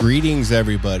Greetings,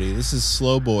 everybody. This is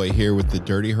Slowboy here with the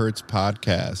Dirty Hurts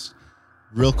podcast.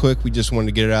 Real quick, we just wanted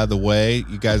to get it out of the way.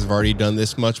 You guys have already done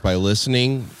this much by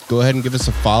listening. Go ahead and give us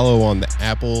a follow on the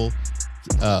Apple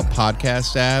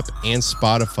podcast app and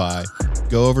Spotify.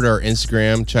 Go over to our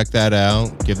Instagram, check that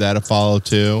out. Give that a follow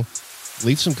too.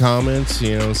 Leave some comments.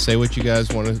 Say what you guys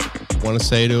want to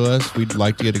say to us. We'd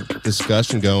like to get a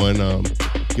discussion going.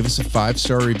 Give us a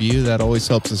 5-star review. That always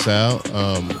helps us out.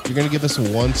 If you're gonna give us a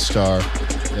 1-star,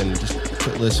 then just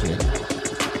quit listening.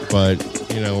 But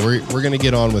we're gonna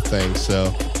get on with things. So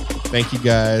thank you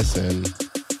guys, and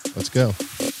let's go.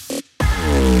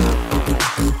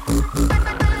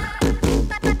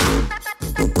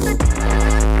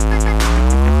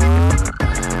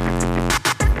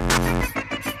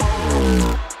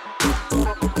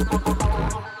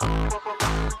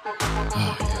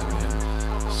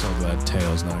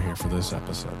 This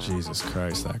episode, Jesus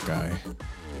Christ, that guy.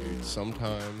 Dude,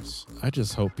 sometimes I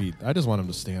just want him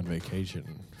to stay on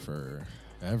vacation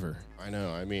forever. I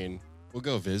know. I mean, we'll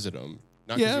go visit him,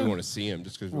 not because we want to see him,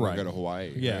 just because we want to go to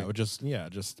Hawaii. Yeah, right?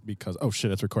 just because. Oh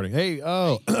shit, it's recording. Hey,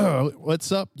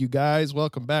 what's up, you guys?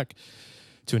 Welcome back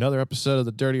to another episode of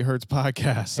the Dirty Hurts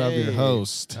podcast. Hey, I'm your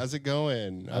host. How's it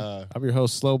going? I'm your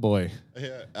host, Slowboy.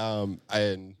 Yeah.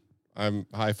 I'm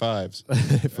high fives.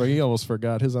 He almost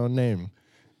forgot his own name.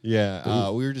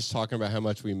 Yeah, we were just talking about how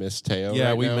much we miss Teo. Yeah,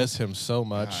 right we now. miss him so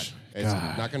much. God. It's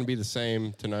not going to be the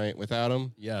same tonight without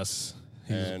him. Yes,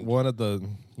 he's one of the.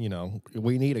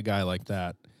 We need a guy like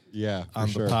that. Yeah,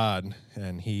 on the pod,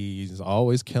 and he's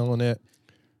always killing it.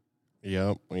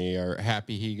 Yep, we are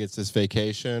happy he gets this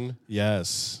vacation.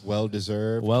 Yes, well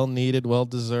deserved, well needed, well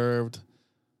deserved.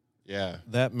 Yeah,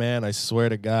 that man. I swear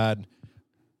to God,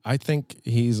 I think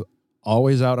he's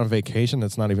always out on vacation.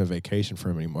 That's not even vacation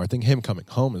for him anymore. I think him coming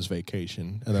home is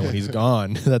vacation. And then when he's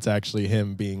gone, that's actually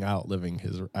him being out living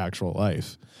his actual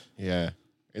life. Yeah.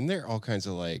 And there are all kinds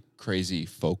of like crazy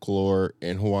folklore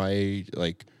in Hawaii.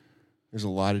 Like there's a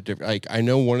lot of different, like I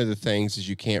know one of the things is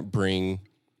you can't bring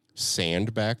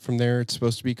sand back from there. It's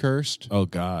supposed to be cursed. Oh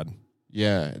God.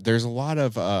 Yeah. There's a lot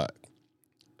of,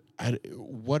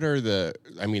 what are the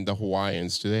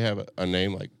Hawaiians, do they have a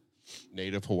name like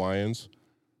Native Hawaiians?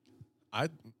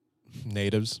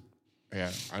 Natives.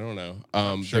 Yeah, I don't know.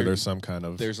 I'm sure there's some kind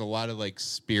of. There's a lot of like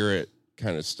spirit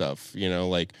kind of stuff,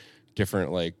 like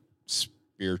different like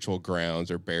spiritual grounds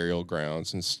or burial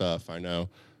grounds and stuff. I know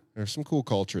there's some cool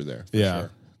culture there. Yeah,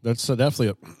 sure. That's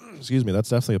definitely. That's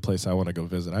definitely a place I want to go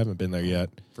visit. I haven't been there yet.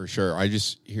 For sure. I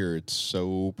just hear it's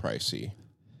so pricey.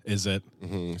 Is it?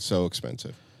 Mm-hmm, so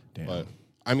expensive. Damn. But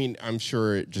I mean, I'm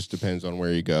sure it just depends on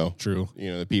where you go. True.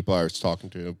 The people I was talking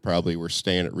to probably were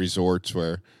staying at resorts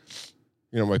where,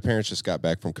 my parents just got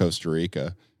back from Costa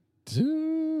Rica.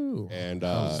 Dude. And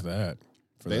how was that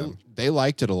for them? They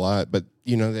liked it a lot, but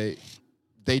they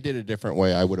did a different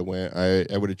way. I would have went.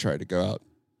 I would have tried to go out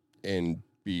and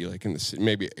be like in the city,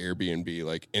 maybe Airbnb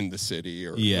like in the city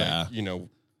or yeah,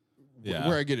 like,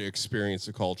 where I get to experience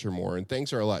the culture more, and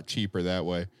things are a lot cheaper that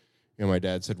way. My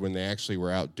dad said when they actually were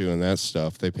out doing that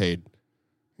stuff, they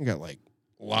got like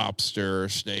lobster,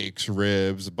 steaks,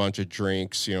 ribs, a bunch of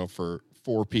drinks, for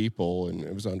 4 people, and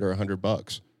it was under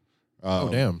 $100. Oh,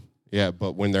 damn. Yeah,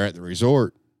 but when they're at the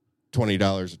resort,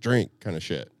 $20 a drink kind of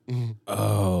shit.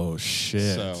 Oh,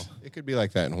 shit. So it could be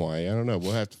like that in Hawaii. I don't know.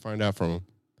 We'll have to find out from him.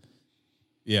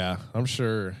 Yeah, I'm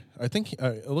sure. I think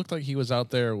it looked like he was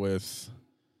out there with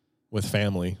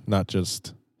family, not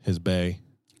just his bae.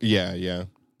 Yeah, yeah.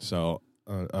 So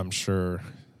I'm sure,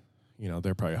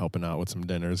 they're probably helping out with some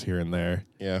dinners here and there.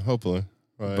 Yeah, hopefully.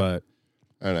 But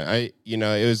I don't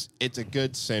know. It's a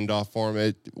good send off for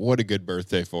him. What a good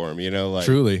birthday for him. Like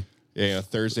truly. Yeah,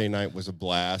 Thursday night was a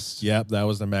blast. Yep, that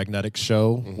was the Magnetic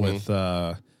show with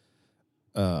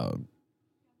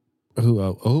who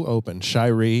opened?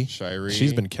 Shiree.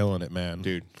 She's been killing it, man.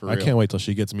 Dude, for real. I can't wait till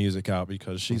she gets music out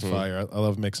because she's fire. I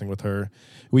love mixing with her.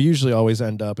 We usually always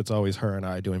end up, it's always her and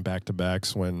I doing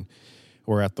back-to-backs when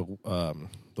we're at the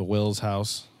Will's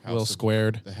house Will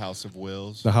Squared. The House of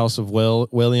Wills. The House of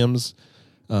Williams.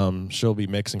 She'll be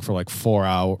mixing for like 4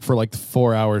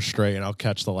 hours straight, and I'll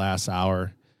catch the last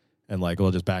hour. And like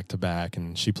we'll just back-to-back,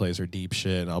 and she plays her deep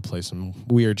shit, and I'll play some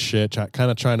weird shit, kind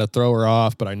of trying to throw her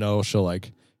off, but I know she'll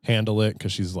like handle it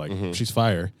because she's like she's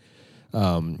fire.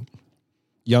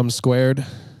 Yum Squared,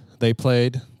 they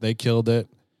killed it.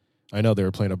 I know they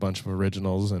were playing a bunch of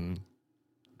originals and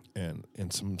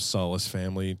some Solace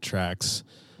Family tracks.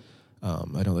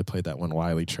 I know they played that one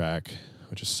Wiley track,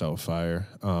 which is so fire.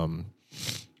 I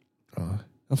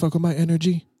fuck with my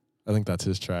energy. I think that's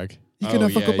his track. You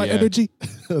cannot fuck with my energy.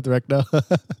 With Recno.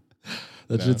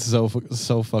 That shit's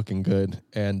so fucking good.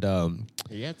 And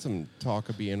he had some talk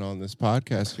of being on this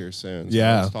podcast here soon. So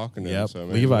yeah, I was talking to him. So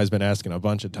maybe Levi's been asking a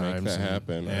bunch of make times. that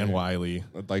happen. And Wiley.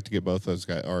 I'd like to get both those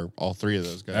guys, or all three of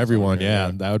those guys. Everyone, on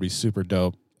here. that would be super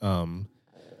dope. Who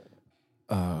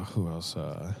else?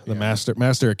 The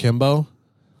Master Akimbo.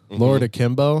 Lord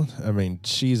Akimbo. I mean,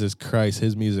 Jesus Christ,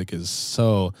 his music is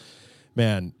so,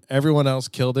 man, everyone else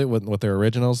killed it with their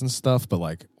originals and stuff, but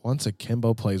like once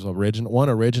Akimbo plays one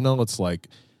original, it's like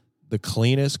the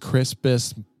cleanest,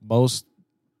 crispest, most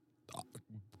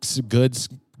good,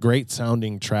 great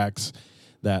sounding tracks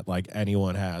that like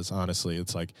anyone has. Honestly,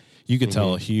 it's like you could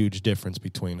tell a huge difference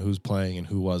between who's playing and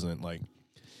who wasn't. Like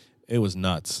it was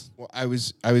nuts. Well, I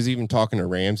was even talking to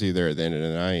Ramsey there at the end of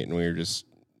the night, and we were just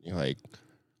like,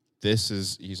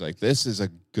 he's like, this is a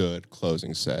good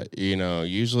closing set.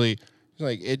 Usually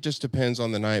like it just depends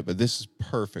on the night, but this is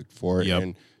perfect for it. Yep.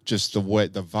 And just the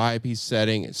vibe he's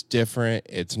setting, it's different.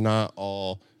 It's not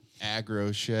all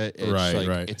aggro shit. It's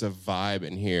right. It's a vibe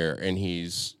in here, and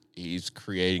he's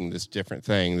creating this different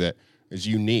thing that is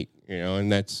unique,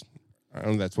 and that's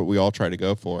what we all try to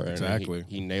go for. Exactly. And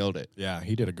he nailed it. Yeah,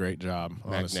 he did a great job.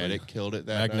 Magnetic killed it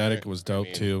that Magnetic night. was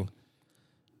dope too.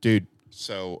 Dude,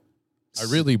 so I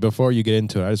really, before you get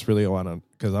into it, I just really want to,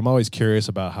 because I'm always curious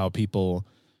about how people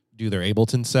do their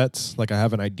Ableton sets. Like I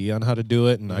have an idea on how to do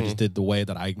it, and I just did the way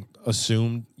that I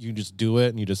assumed you just do it,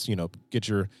 and you just, get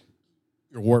your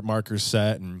warp markers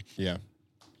set and,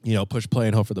 push play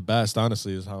and hope for the best,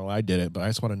 honestly, is how I did it. But I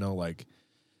just want to know, like,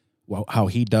 how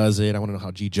he does it. I want to know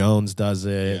how G. Jones does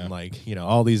it, and, like,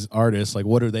 all these artists, like,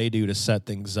 what do they do to set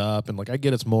things up? And, like, I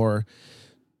get it's more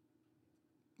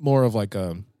of, like,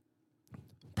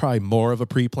 probably more of a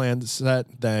pre-planned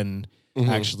set than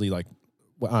actually like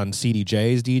on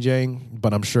CDJ's DJing,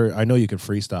 but I know you can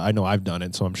freestyle. I know I've done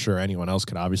it, so I'm sure anyone else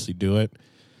could obviously do it.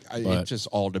 It just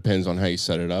all depends on how you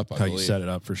set it up. You set it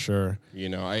up for sure.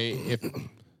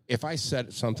 If I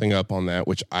set something up on that,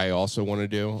 which I also want to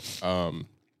do,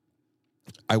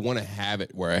 I want to have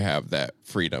it where I have that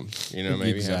freedom.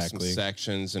 Maybe have some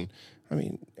sections, and I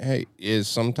mean, hey,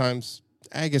 sometimes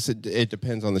I guess it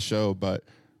depends on the show, but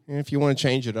if you want to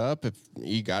change it up, if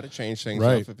you got to change things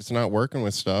up, if it's not working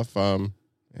with stuff, I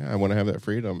want to have that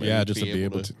freedom. Yeah, just to be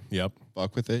able to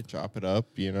fuck with it, chop it up.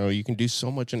 You can do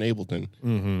so much in Ableton.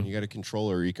 You got a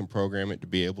controller, you can program it to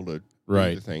be able to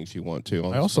do the things you want to.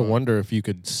 I also wonder if you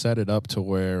could set it up to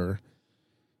where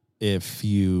if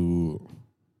you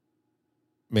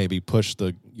maybe push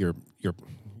your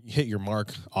hit your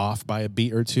mark off by a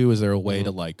beat or two, is there a way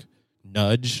to like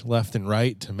nudge left and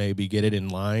right to maybe get it in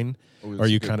line? Or are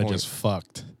you kind of just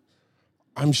fucked?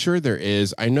 I'm sure there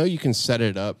is. I know you can set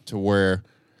it up to where,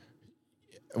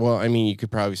 well, I mean, you could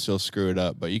probably still screw it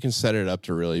up, but you can set it up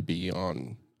to really be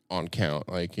on count.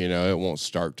 Like, it won't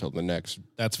start till the next.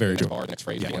 That's very true. Bar, the next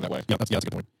phrase, that way. Yeah, that's a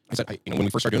good point. I said, when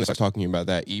we first started doing this, I was talking to you about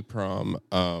that EEPROM.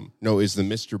 Is the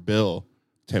Mr. Bill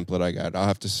template I got. I'll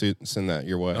have to send that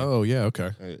your way. Oh, yeah,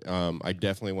 okay. I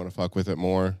definitely want to fuck with it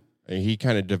more. And he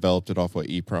kind of developed it off what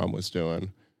EEPROM was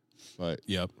doing. But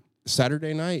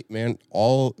Saturday night, man,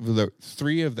 all the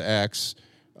three of the acts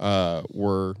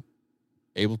were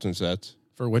Ableton sets.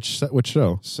 For which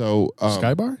show? So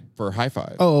Skybar? For High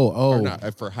Five. Oh. Or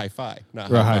not, for Hi-Fi. Not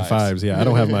for High Fives, yeah. I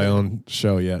don't have my own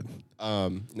show yet.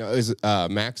 No, it was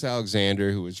Max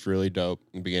Alexander, who was really dope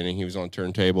in the beginning. He was on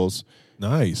turntables.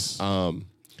 Nice.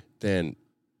 Then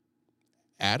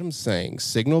Adam sang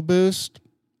Signal Boost.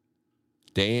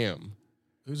 Damn.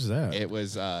 Who's that? It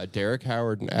was Derek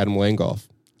Howard and Adam Langolf.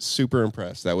 Super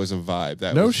impressed. That was a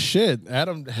vibe. Shit.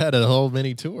 Adam had a whole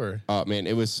mini tour. Oh man,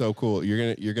 it was so cool.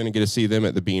 You're gonna get to see them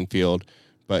at the Beanfield.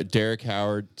 But Derek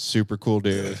Howard, super cool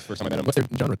dude. First time I met him. What's their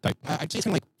genre type? I'd say it's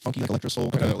kind of like funky, like electro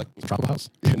soul, kind of like Tropical House.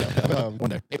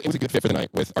 One day. It was a good fit for the night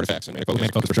with Artifacts and Manic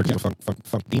Manic Focus for sure. He's a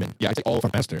funk demon. Yeah, I'd say all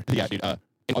funk master. Yeah, dude.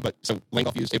 But so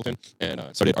Langolf used Ableton, and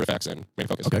so did Artifacts and Manic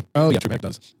Focus. Okay. Oh yeah, True Manic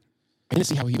does. I didn't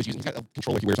see how he was using. He's got a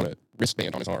controller he wears on a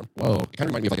wristband on his arm. Whoa. It kind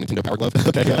of reminded me of like a Nintendo Power Glove.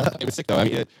 Okay. It was sick though. I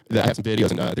mean, I have some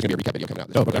videos, and there's gonna be a recap video coming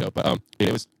out. Okay. But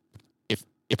it was.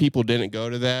 If people didn't go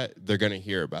to that, they're gonna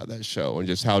hear about that show and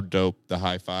just how dope the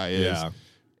Hi-Fi is. Yeah.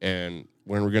 And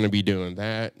when we're gonna be doing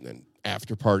that, and then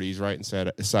after parties right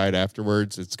inside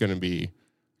afterwards, it's gonna be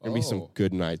some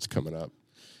good nights coming up.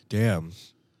 Damn.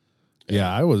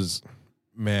 Yeah, I was.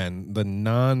 Man, the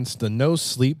no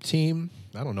sleep team.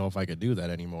 I don't know if I could do that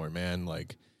anymore, man.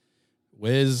 Like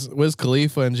Wiz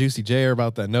Khalifa and Juicy J are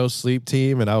about that no sleep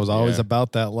team, and I was always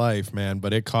about that life, man.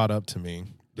 But it caught up to me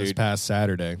this past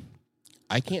Saturday.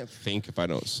 I can't think if I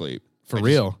don't sleep. For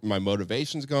real. My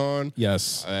motivation's gone.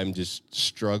 Yes. I'm just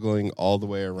struggling all the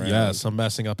way around. Yes, I'm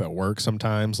messing up at work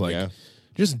sometimes. Like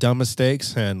just dumb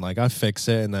mistakes, and like I fix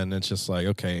it, and then it's just like,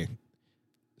 okay,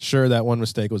 sure, that one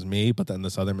mistake was me, but then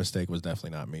this other mistake was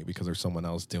definitely not me because there's someone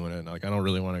else doing it. And like I don't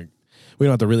really want to. We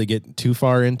don't have to really get too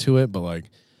far into it, but like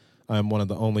I'm one of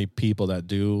the only people that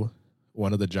do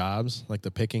one of the jobs, like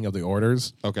the picking of the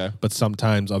orders. Okay. But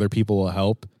sometimes other people will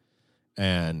help,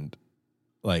 and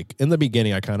like in the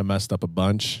beginning, I kind of messed up a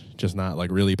bunch, just not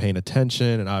like really paying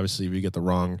attention. And obviously, if you get the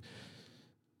wrong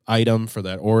item for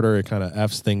that order, it kind of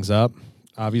F's things up,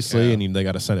 obviously, and they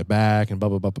got to send it back and blah,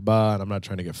 blah, blah, blah, blah. And I'm not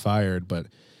trying to get fired, but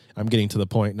I'm getting to the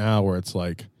point now where it's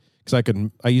like,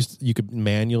 because you could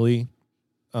manually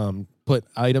put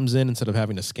items in instead of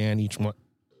having to scan each one.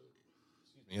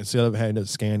 Instead of having to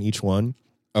scan each one.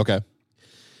 Okay.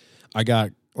 I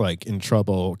got like in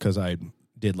trouble because I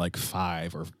did like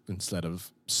 5 or instead of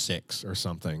 6 or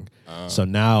something. So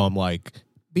now I'm like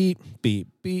beep, beep,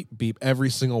 beep, beep, every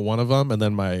single one of them. And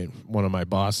then one of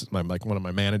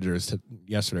my managers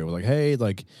yesterday was like, hey,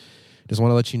 like, just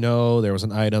want to let you know there was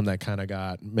an item that kind of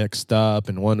got mixed up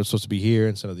and one was supposed to be here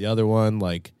instead of the other one.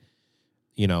 Like,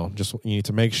 you know, just you need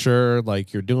to make sure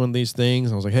like you're doing these things.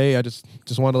 And I was like, hey, I just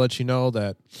want to let you know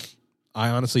that I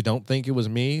honestly don't think it was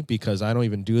me because I don't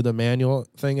even do the manual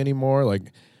thing anymore. Like,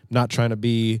 I'm not trying to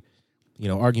be, you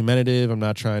know, argumentative. I'm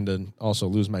not trying to also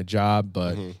lose my job,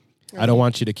 but I don't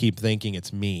want you to keep thinking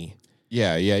it's me.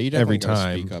 Yeah, you definitely every gotta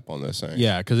time speak up on those things.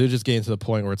 Yeah, because it just getting to the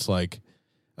point where it's like,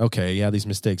 okay, yeah, these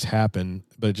mistakes happen,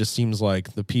 but it just seems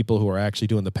like the people who are actually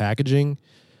doing the packaging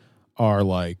are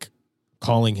like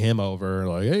calling him over,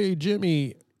 like, hey,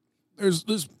 Jimmy, there's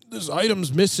this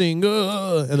item's missing,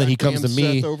 and then he comes to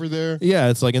me Seth over there. Yeah,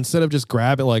 it's like instead of just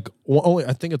grabbing, like only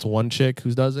I think it's one chick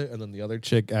who does it, and then the other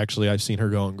chick actually I've seen her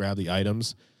go and grab the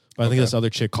items. But I think this other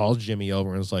chick calls Jimmy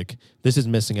over and is like, this is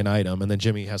missing an item, and then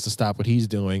Jimmy has to stop what he's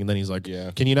doing, and then he's like,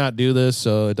 can you not do this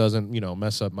so it doesn't, you know,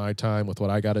 mess up my time with what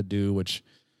I got to do, which,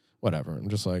 whatever. I'm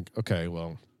just like, okay,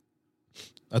 well,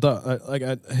 I thought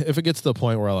if it gets to the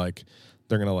point where like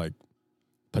they're gonna like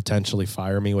potentially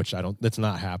fire me, which I don't. That's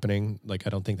not happening. Like I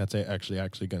don't think that's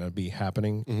actually going to be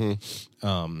happening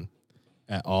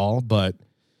at all. But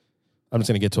I'm just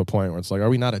going to get to a point where it's like, are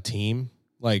we not a team?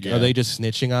 Like, are they just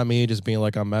snitching on me, just being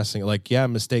like I'm messing? Like, yeah,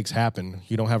 mistakes happen.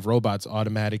 You don't have robots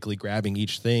automatically grabbing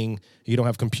each thing. You don't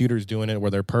have computers doing it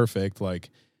where they're perfect.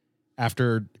 Like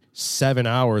after 7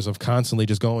 hours of constantly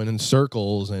just going in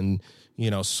circles and,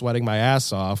 you know, sweating my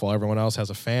ass off while everyone else has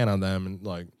a fan on them, and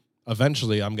like,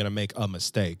 eventually I'm going to make a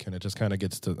mistake, and it just kind of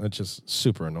gets to, it's just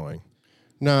super annoying.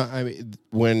 No, I mean,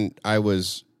 when I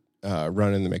was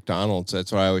running the McDonald's,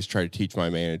 that's what I always try to teach my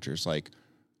managers. Like,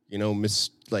 you know,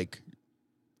 like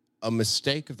a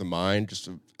mistake of the mind, just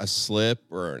a slip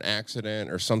or an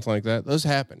accident or something like that, those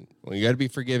happen. Well, you got to be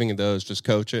forgiving of those. Just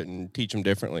coach it and teach them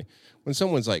differently. When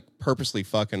someone's like purposely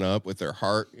fucking up with their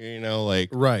heart, you know, like,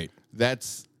 right,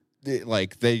 that's,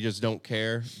 like they just don't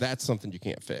care. That's something you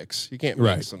can't fix. You can't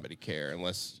make somebody care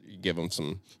unless you give them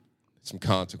some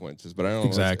consequences. But I don't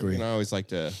exactly. I always like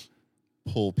to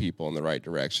pull people in the right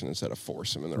direction instead of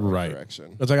force them in the right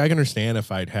direction. It's like I can understand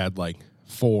if I'd had like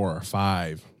 4 or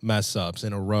 5 mess ups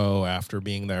in a row after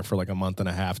being there for like a month and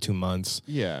a half, 2 months.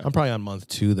 Yeah, I'm probably on month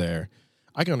 2 there.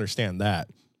 I can understand that.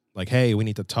 Like, hey, we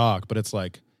need to talk. But it's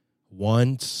like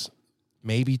once,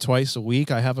 maybe twice a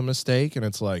week, I have a mistake, and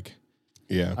it's like.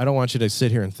 Yeah, I don't want you to sit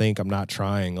here and think I'm not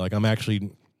trying. Like, I'm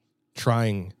actually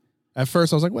trying. At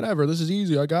first, I was like, whatever, this is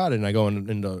easy. I got it. And I go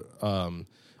into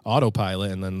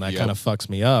autopilot, and then that kind of fucks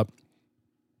me up.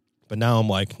 But now I'm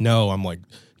like, no, I'm like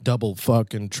double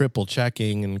fucking triple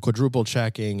checking and quadruple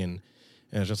checking. And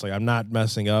it's just like, I'm not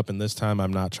messing up. And this time,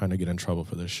 I'm not trying to get in trouble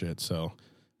for this shit. So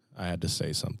I had to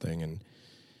say something. And,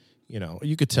 you know,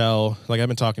 you could tell, like, I've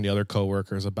been talking to other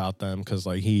coworkers about them because,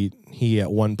 like, he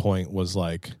at one point was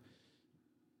like,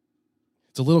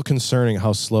 it's a little concerning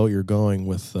how slow you're going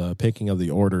with picking of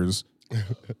the orders.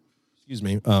 Excuse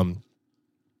me. So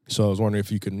I was wondering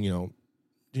if you could, you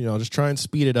know, just try and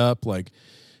speed it up. Like,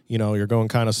 you know, you're going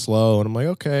kind of slow. And I'm like,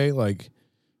 okay, like,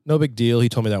 no big deal. He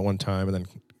told me that one time. And then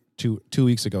two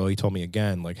weeks ago, he told me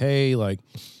again, like, hey, like,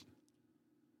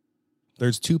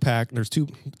 there's two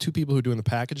people who are doing the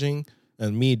packaging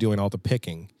and me doing all the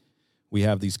picking. We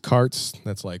have these carts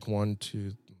that's like 4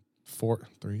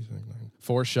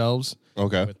 shelves.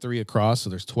 Okay. With 3 across, so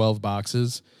there's 12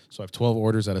 boxes. So I have 12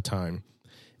 orders at a time.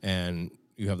 And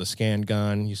you have the scan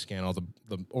gun, you scan all the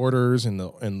orders in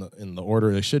the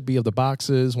order they should be of the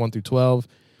boxes, 1 through 12.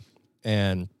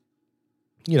 And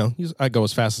you know, I go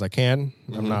as fast as I can.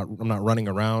 Mm-hmm. I'm not running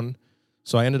around.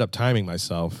 So I ended up timing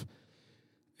myself.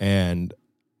 And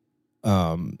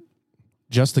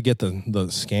just to get the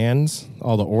scans,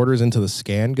 all the orders into the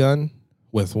scan gun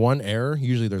with one error,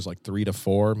 usually there's like 3 to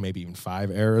 4, maybe even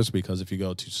 5 errors, because if you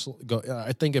go too slow,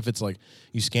 I think if it's like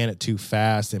you scan it too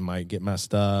fast, it might get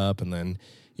messed up, and then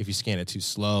if you scan it too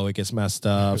slow, it gets messed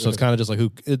up. So it's kind of just like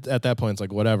at that point, it's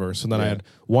like whatever. So then I had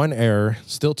one error,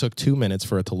 still took 2 minutes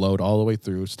for it to load all the way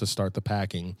through to start the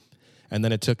packing, and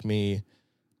then it took me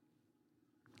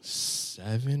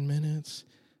 7 minutes.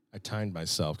 I timed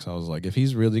myself because I was like, if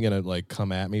he's really gonna like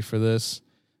come at me for this,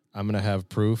 I'm gonna have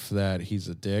proof that he's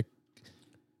a dick.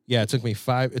 Yeah, it took me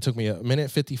 1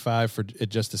 minute 55 for it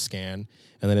just to scan,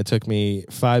 and then it took me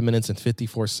 5 minutes and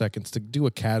 54 seconds to do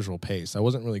a casual pace. I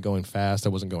wasn't really going fast. I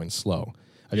wasn't going slow.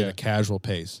 I did a casual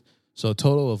pace. So a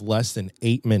total of less than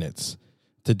 8 minutes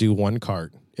to do one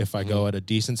cart if I go at a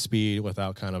decent speed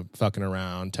without kind of fucking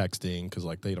around, texting, because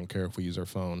like they don't care if we use our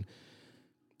phone.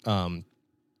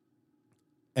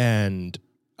 And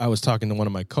I was talking to one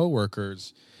of my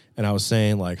coworkers, and I was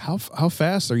saying, like, how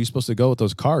fast are you supposed to go with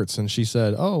those carts? And she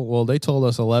said, oh, well, they told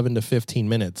us 11 to 15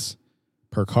 minutes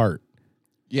per cart.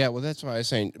 Yeah, well, that's why I was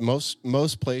saying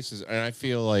most places, and I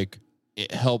feel like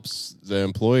it helps the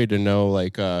employee to know,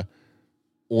 like,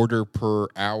 order per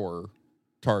hour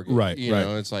target. Right, You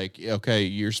know, it's like, okay,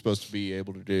 you're supposed to be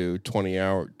able to do 20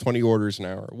 orders an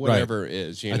hour, whatever it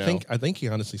is, you know. I think he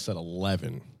honestly said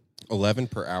 11. 11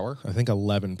 per hour? I think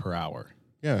 11 per hour.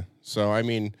 Yeah. So, I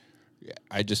mean,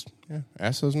 I just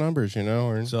ask those numbers, you know,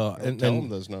 or so, tell them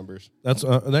those numbers. That's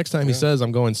next time he says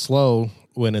I'm going slow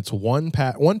when it's one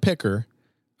picker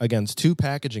against 2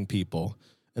 packaging people.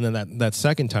 And then that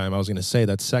second time, I was going to say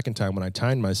that second time when I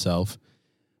timed myself,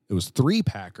 it was 3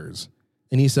 packers.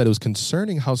 And he said it was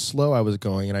concerning how slow I was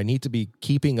going, and I need to be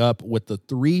keeping up with the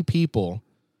 3 people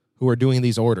who are doing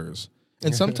these orders.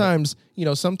 And sometimes,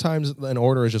 sometimes an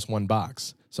order is just one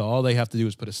box. So all they have to do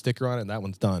is put a sticker on it, and that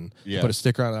one's done. Yeah. Put a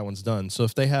sticker on it, that one's done. So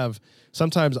if they have,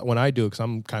 sometimes when I do it, because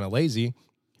I'm kind of lazy,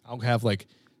 I'll have like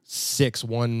 6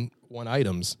 one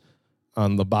items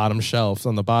on the bottom shelf,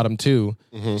 on the bottom 2.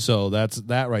 Mm-hmm. So that's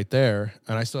that right there.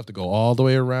 And I still have to go all the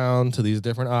way around to these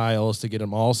different aisles to get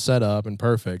them all set up and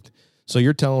perfect. So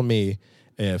you're telling me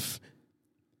if,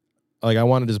 like, I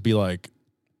want to just be like,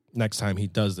 next time he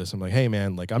does this, I'm like, hey,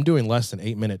 man, like, I'm doing less than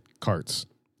 8-minute carts.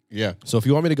 Yeah. So if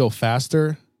you want me to go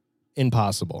faster,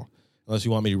 impossible. Unless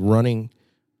you want me running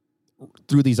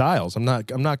through these aisles. I'm not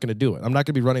going to do it. I'm not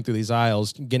going to be running through these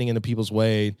aisles, getting into people's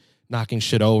way, knocking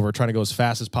shit over, trying to go as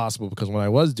fast as possible, because when I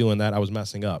was doing that, I was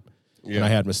messing up. Yeah. And I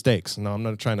had mistakes. No, I'm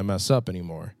not trying to mess up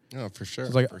anymore. No, for sure.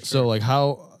 So like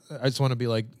how I just want to be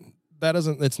like,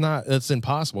 it's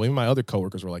impossible. Even my other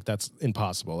coworkers were like, that's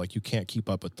impossible. Like, you can't keep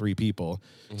up with 3 people.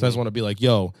 Mm-hmm. So I just want to be like,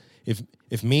 yo,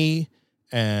 if me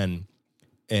and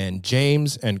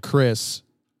James and Chris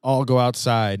all go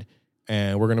outside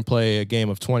and we're going to play a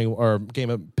game of 20 or game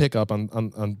of pickup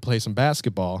on play some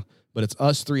basketball, but it's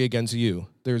us 3 against you,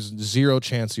 there's 0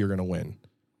 chance you're going to win.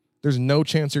 There's no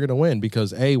chance you're going to win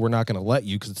because A, we're not going to let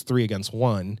you because it's 3 against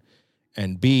 1,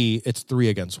 and B, it's 3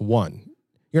 against 1.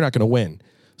 You're not going to win.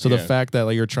 So the fact that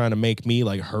like you're trying to make me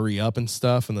like hurry up and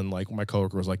stuff, and then like my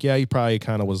coworker was like, yeah, he probably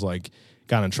kind of was like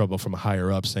got in trouble from a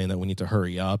higher up saying that we need to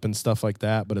hurry up and stuff like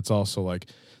that. But it's also like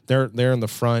they're in the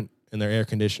front and they're air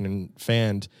conditioned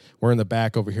fanned. We're in the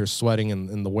back over here sweating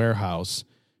in the warehouse,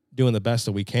 doing the best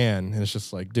that we can. And it's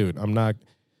just like, dude,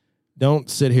 don't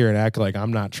sit here and act like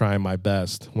I'm not trying my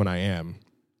best when I am.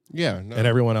 Yeah. No. And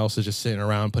everyone else is just sitting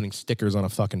around putting stickers on a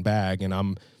fucking bag, and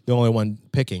I'm the only one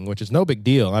picking, which is no big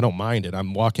deal. I don't mind it.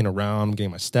 I'm walking around,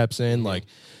 getting my steps in. Mm-hmm. Like,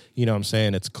 you know what I'm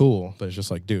saying? It's cool. But it's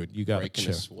just like, dude, you got to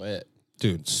chill. Sweat.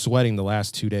 Dude, sweating the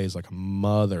last 2 days like a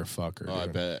motherfucker. Oh, dude.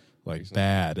 I bet. Like,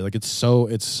 bad. Like, it's so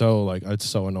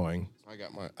annoying.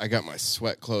 I got my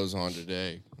sweat clothes on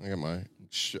today.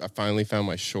 I finally found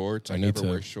my shorts. I never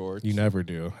wear shorts. You never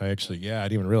do. I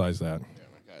didn't even realize that.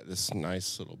 This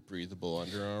nice little breathable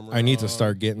Under Armour. I need to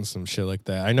start getting some shit like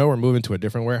that. I know we're moving to a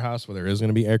different warehouse where there is going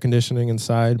to be air conditioning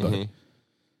inside, but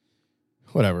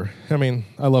whatever. I mean,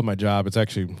 I love my job. It's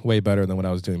actually way better than what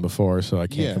I was doing before, so I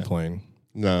can't complain.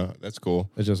 No, that's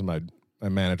cool. It's just my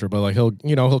manager, but like he'll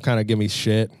kind of give me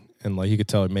shit, and like you could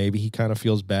tell maybe he kind of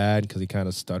feels bad because he kind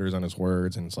of stutters on his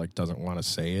words and it's like doesn't want to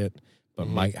say it, but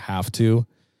might have to.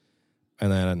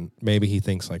 And then maybe he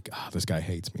thinks like, this guy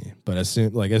hates me. But as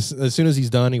soon as he's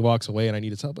done, he walks away and I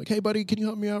need his help. Like, hey, buddy, can you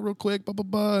help me out real quick? Blah, blah,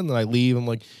 blah. And then I leave. I'm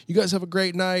like, you guys have a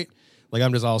great night. Like,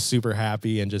 I'm just all super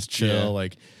happy and just chill. Yeah.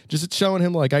 Like, just showing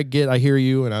him like, I hear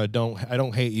you and I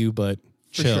don't hate you, but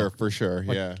chill. For sure.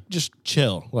 Like, yeah. Just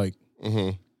chill. Like,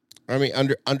 I mean,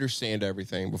 understand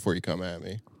everything before you come at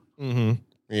me.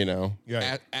 Mm-hmm. You know,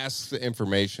 Yeah. Ask the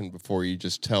information before you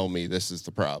just tell me this is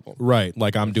the problem. Right.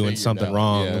 Like I'm doing figured something out,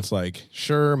 wrong. yeah. It's like,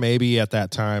 sure, maybe at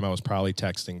that time I was probably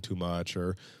texting too much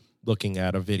or looking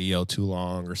at a video too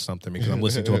long or something because I'm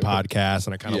listening to a podcast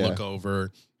and I kind of Yeah. look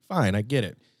over. Fine, I get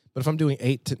it. But if I'm doing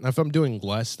if I'm doing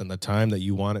less than the time that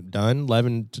you want it done,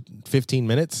 11 to 15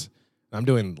 minutes, I'm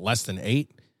doing less than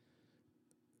 8.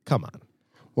 Come on.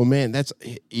 Well, man, that's,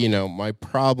 you know,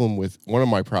 one of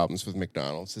my problems with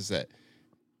McDonald's is that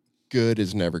good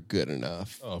is never good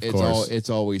enough. Oh, of course. It's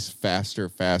always faster.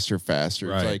 It's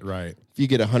Right, like, right. if you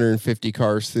get 150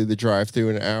 cars through the drive-through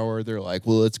in an hour, they're like,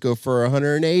 well, let's go for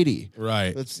 180.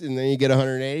 Right. And then you get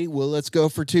 180. Well, let's go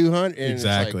for 200. And it's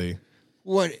like, Exactly.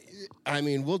 what? I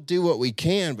mean, we'll do what we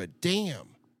can, but damn.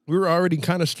 We were already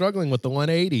kind of struggling with the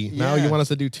 180. Now Yeah. you want us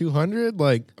to do 200?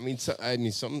 Like,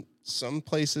 Some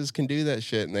places can do that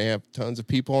shit, and they have tons of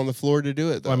people on the floor to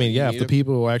do it. Though. I mean, You yeah, if need the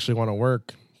people who actually want to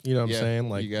work, you know what I'm saying?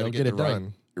 Like, you gotta they'll get it the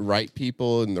done. right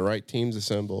people and the right teams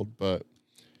assembled. But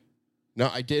no,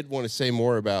 I did want to say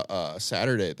more about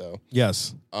Saturday though.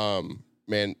 Yes.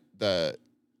 Man, the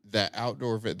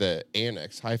the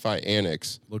annex, Hi-Fi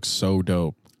Annex, Looks so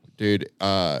dope. dude.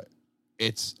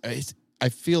 It's I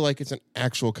feel like it's an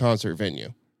actual concert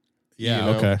venue. Yeah,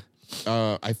 You know? okay.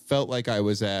 I felt like I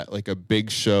was at like a big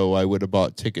show I would have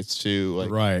bought tickets to like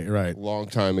Right. a long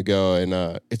time ago,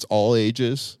 and it's all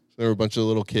ages. There were a bunch of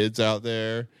little kids out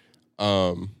there.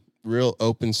 Real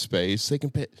open space.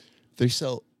 They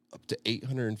sell up to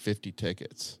 850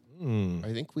 tickets.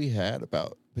 I think we had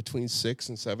about between 600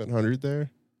 and 700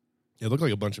 there. It looked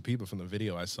like a bunch of people from the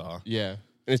video I saw. Yeah,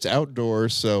 and it's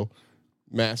outdoors, so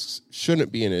masks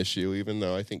shouldn't be an issue. Even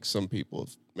though I think some people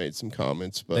have made some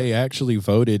comments, but They actually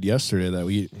voted yesterday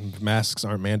that masks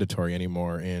aren't mandatory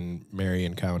anymore in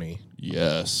Marion County.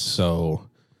 yes, So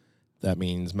that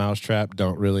means Mousetrap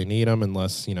don't really need them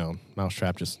unless, you know,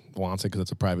 Mousetrap just wants it because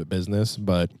it's a private business.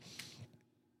 But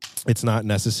it's not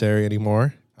necessary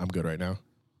anymore. I'm good right now.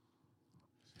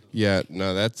 yeah,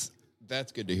 no, that's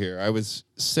good to hear. I was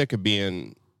sick of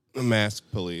being a mask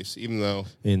police, even though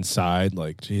Inside,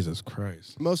 like, Jesus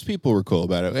Christ. most people were cool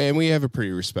about it, and we have a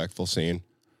pretty respectful scene.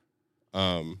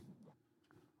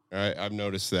 I've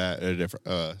noticed that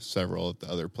at several of the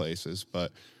other places,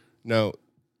 but no,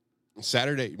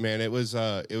 Saturday, man, it was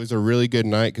a really good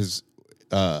night because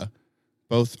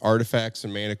both Artifacts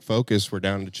and Manic Focus were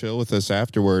down to chill with us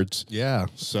afterwards. Yeah.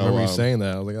 So, I remember you saying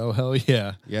that. I was like, oh, hell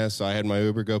yeah. Yeah, so I had my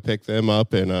Uber go pick them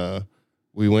up, and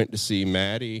we went to see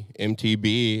Maddie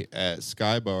MTB at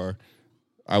Sky Bar.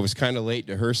 I was kind of late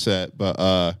to her set,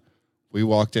 but we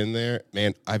walked in there.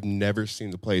 Man, I've never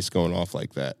seen the place going off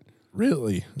like that.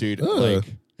 Really? Dude, Ugh.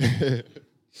 like,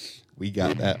 we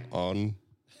got that on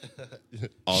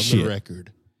the Shit.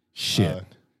 record. Shit.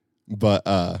 But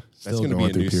that's Still going to be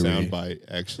going a new through puberty. soundbite,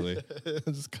 actually.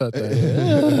 Just cut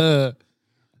that.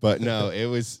 But no, it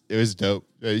was dope.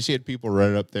 She had people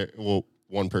running up there. Well,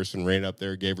 one person ran up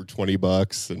there, gave her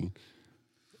 $20, and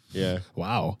yeah.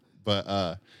 Wow.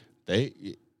 But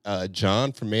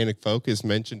John from Manic Focus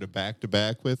mentioned a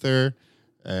back-to-back with her,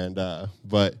 and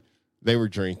but they were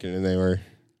drinking, and they were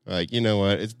like, you know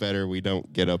what, it's better we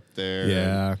don't get up there.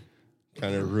 Yeah.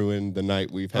 Kind of ruin the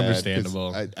night we've had. 'Cause,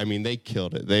 Understandable. I mean, they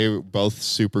killed it. They were both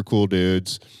super cool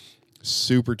dudes,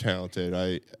 super talented.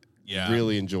 I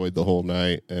really enjoyed the whole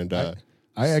night, and I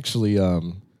actually,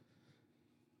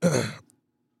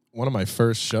 one of my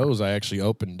first shows, I actually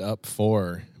opened up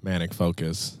for Manic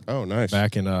Focus oh, nice.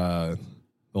 back in the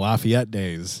Lafayette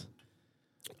days.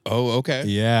 Oh, okay.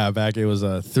 Yeah, it was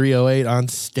a 308 on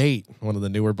State, one of the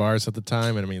newer bars at the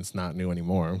time. And I mean, it's not new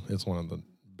anymore. It's one of the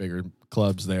bigger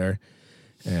clubs there.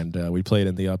 And we played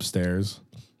in the upstairs.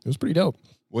 It was pretty dope.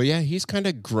 Well, yeah, he's kind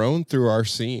of grown through our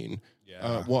scene.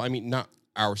 Yeah. Well, I mean, not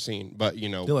our scene, but, you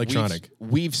know, The electronic.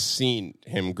 We've seen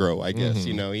him grow, I guess.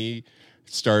 You know, he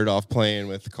started off playing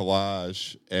with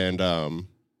Collage, and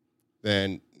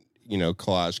then, you know,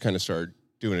 Collage kind of started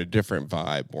doing a different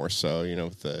vibe more so, you know,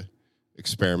 with the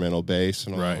experimental bass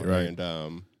and all. Right.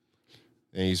 And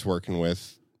he's working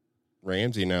with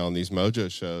Ramsey now on these Mojo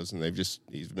shows, and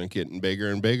he's been getting bigger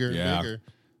and bigger and bigger.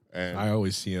 And I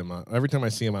always see him every time I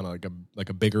see him on like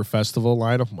a bigger festival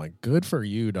lineup. I'm like, good for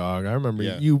you, dog. I remember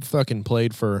you fucking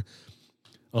played for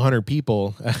 100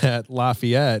 people at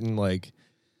Lafayette, and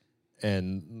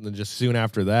then just soon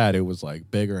after that, it was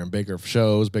like bigger and bigger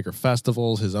shows, bigger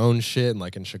festivals, his own shit, and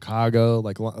like in Chicago,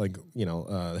 like you know,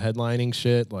 headlining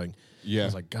shit. Like, I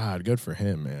was like, God, good for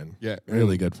him, man. Yeah,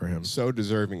 really good for him. So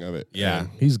deserving of it. Yeah, And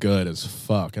he's good as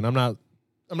fuck, and I'm not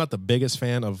the biggest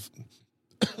fan of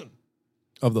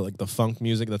of the funk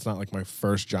music. That's not like my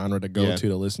first genre to go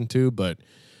to listen to, but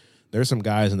there's some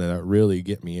guys in there that really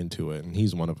get me into it, and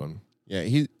he's one of them. Yeah,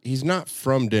 he's not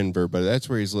from Denver, but that's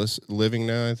where he's living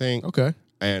now, I think. Okay.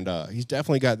 And he's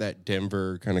definitely got that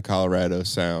Denver kind of Colorado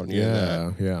sound.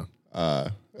 Yeah.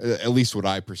 At least what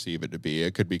I perceive it to be.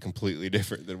 It could be completely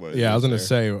different than what it is. Yeah, I was going to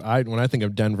say, when I think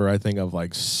of Denver, I think of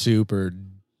like super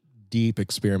deep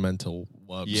experimental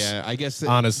wubs. Yeah, I guess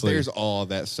honestly, there's all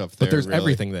that stuff there. But there's really.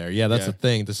 everything there. Yeah, that's the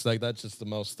thing. That's just the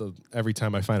most of every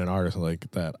time I find an artist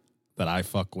like that I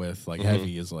fuck with, like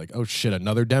heavy, is like, oh shit,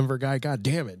 another Denver guy. God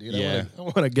damn it, dude. Yeah. I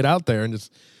want to get out there and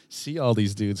just see all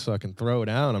these dudes fucking throw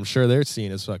down. I'm sure their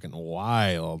scene is fucking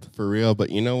wild. For real,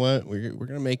 but you know what? We're going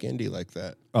to make indie like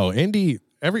that. Oh, indie,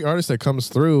 every artist that comes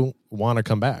through want to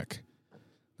come back.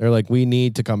 They're like, we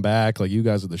need to come back. Like, you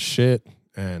guys are the shit.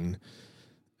 And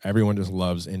everyone just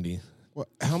loves indie. Well,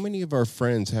 how many of our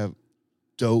friends have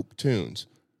dope tunes?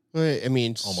 I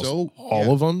mean, almost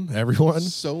all of them, everyone.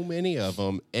 So many of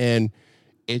them. And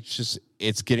it's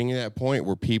getting to that point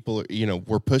where people,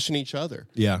 we're pushing each other.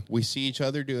 Yeah. We see each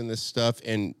other doing this stuff,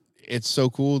 and it's so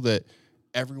cool that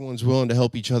everyone's willing to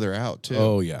help each other out, too.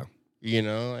 Oh, yeah.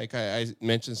 Like I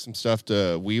mentioned some stuff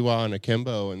to Weewa and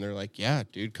Akimbo, and they're like, yeah,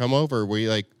 dude, come over.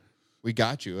 We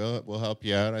got you. We'll help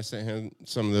you out. I sent him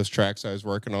some of those tracks I was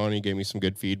working on. He gave me some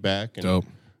good feedback. And dope.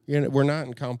 We're not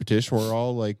in competition. We're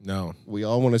all like, no. We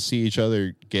all want to see each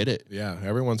other get it. Yeah,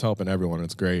 everyone's helping everyone.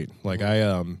 It's great. Like I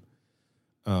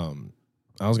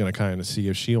was gonna kind of see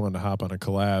if she wanted to hop on a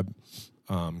collab,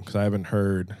 because I haven't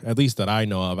heard, at least that I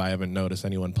know of, I haven't noticed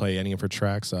anyone play any of her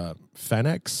tracks.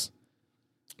 Fenix,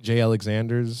 Jay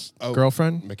Alexander's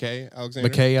girlfriend,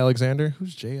 McKay Alexander.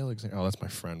 Who's Jay Alexander? Oh, that's my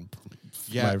friend.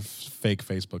 Yeah, my fake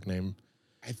Facebook name.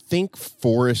 I think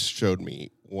Forrest showed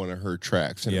me one of her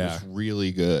tracks, and it was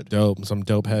really good. Dope, some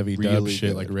dope heavy really dub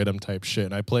shit, good. like rhythm type shit.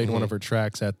 And I played one of her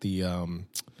tracks at the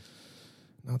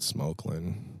not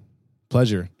Smokeland,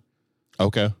 Pleasure.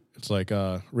 Okay. It's like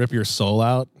rip your soul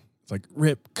out. It's like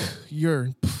rip your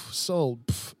soul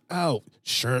out.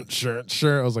 Sure.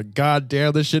 I was like, God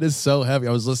damn, this shit is so heavy.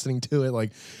 I was listening to it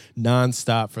like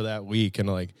nonstop for that week, and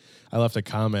like I left a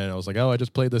comment. I was like, oh, I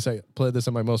just played this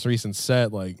in my most recent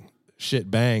set. Like,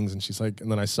 shit bangs. And she's like,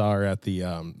 and then I saw her at the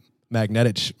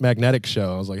Magnetic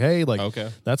show. I was like, hey, like,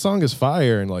 that song is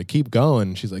fire, and like, keep going.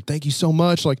 And she's like, thank you so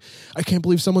much. Like, I can't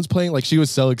believe someone's playing. Like, she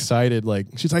was so excited. Like,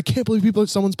 she's like, I can't believe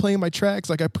someone's playing my tracks.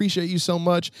 Like, I appreciate you so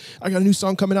much. I got a new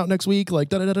song coming out next week. Like,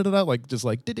 da da da da da. Like, just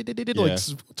like like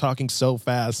talking so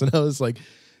fast. And I was like,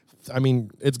 I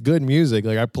mean, it's good music.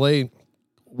 Like, I play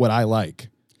what I like.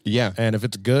 Yeah. And if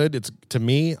it's good, it's to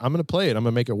me, I'm going to play it. I'm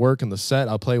going to make it work in the set.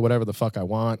 I'll play whatever the fuck I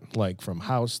want, like from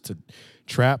house to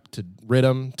trap to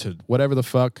rhythm to whatever the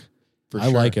fuck. I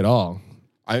like it all.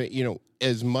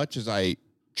 As much as I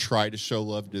try to show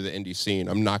love to the indie scene,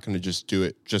 I'm not going to just do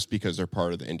it just because they're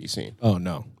part of the indie scene. Oh,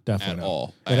 no. Definitely at not.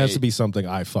 All. It has to be something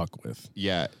I fuck with.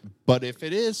 Yeah. But if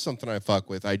it is something I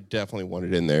fuck with, I definitely want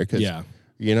it in there because,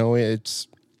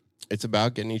 it's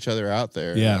about getting each other out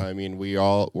there. Yeah. I mean, we're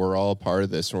all part of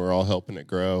this, and we're all helping it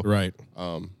grow. Right.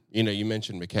 You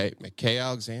mentioned McKay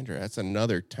Alexander. That's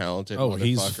another talented. Oh,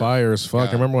 he's fire as fuck. Yeah.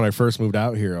 I remember when I first moved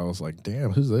out here, I was like,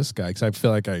 damn, who's this guy? Because I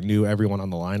feel like I knew everyone on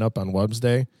the lineup on Wubs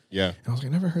Day. Yeah. And I was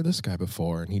like, I never heard this guy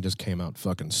before. And he just came out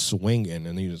fucking swinging.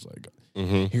 And he was like,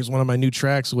 here's one of my new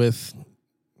tracks with,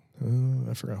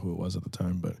 I forgot who it was at the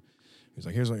time, but he's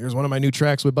like, here's one of my new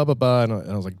tracks with blah, blah, blah. And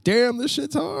I was like, damn, this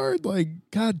shit's hard. Like,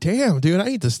 god damn, dude, I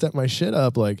need to step my shit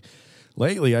up. Like,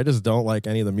 lately, I just don't like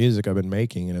any of the music I've been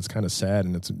making, and it's kind of sad,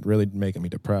 and it's really making me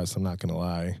depressed. I'm not going to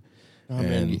lie. Oh,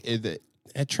 man, that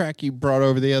track you brought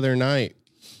over the other night,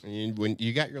 when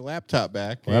you got your laptop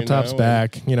back. Laptop's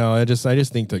back. I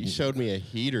just think that you showed me a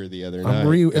heater the other night.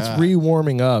 It's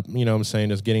re-warming up, what I'm saying,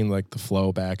 just getting like the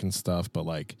flow back and stuff. But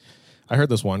like, I heard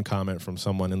this one comment from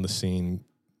someone in the scene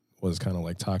was kind of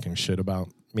like talking shit about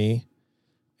me,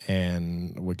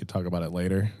 and we could talk about it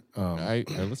later.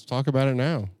 Let's talk about it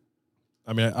now.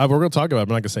 I mean, we're going to talk about it. I'm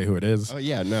not going to say who it is. Oh,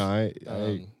 yeah, no,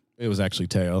 it was actually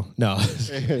Teo. No,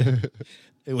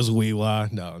 it was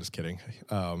Weewa. No, I'm just kidding.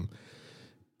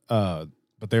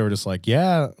 But they were just like,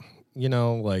 yeah,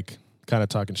 like kind of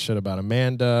talking shit about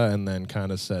Amanda, and then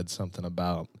kind of said something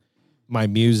about my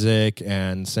music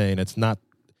and saying it's not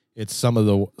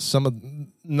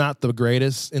the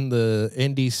greatest in the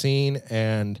indie scene,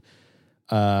 and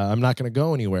I'm not going to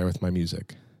go anywhere with my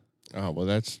music. Oh, well,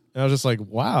 and I was just like,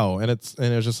 wow. And it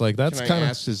was just like, that's kind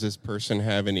of. Does this person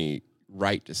have any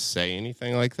right to say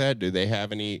anything like that? Do they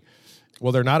have any?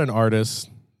 Well, they're not an artist.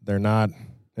 They're not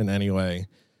in any way.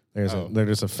 They're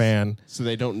just a fan. So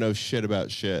they don't know shit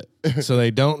about shit. So they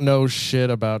don't know shit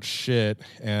about shit.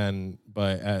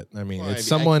 It's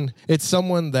someone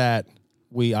that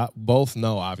we both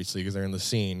know, obviously, because they're in the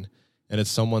scene, and it's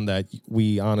someone that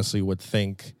we honestly would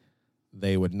think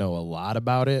they would know a lot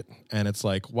about it. And it's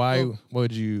like, why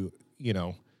would you,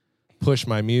 push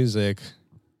my music,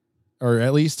 or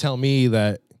at least tell me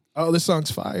that, oh, this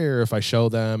song's fire if I show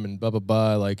them and blah, blah,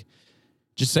 blah. Like,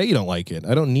 just say you don't like it.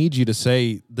 I don't need you to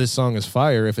say this song is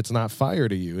fire if it's not fire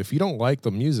to you. If you don't like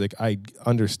the music, I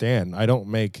understand. I don't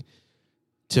make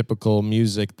typical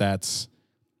music that's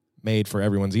made for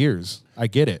everyone's ears. I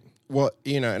get it. Well,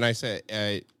 and I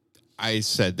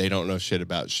said they don't know shit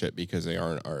about shit because they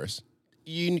aren't artists.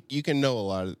 You can know a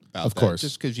lot about of that course,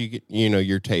 just because you get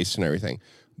your taste and everything,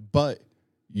 but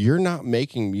you're not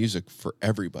making music for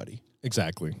everybody.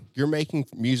 Exactly. You're making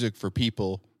music for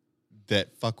people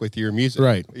that fuck with your music,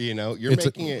 right? You're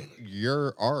making it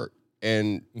your art,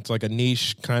 and it's like a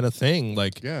niche kind of thing.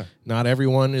 Like, yeah, not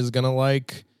everyone is gonna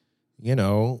like,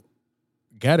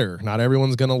 Getter. Not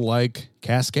everyone's gonna like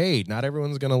Cascade. Not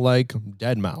everyone's gonna like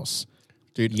Deadmau5.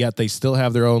 Dude, yet they still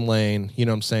have their own lane. You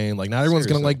know what I'm saying? Like, not everyone's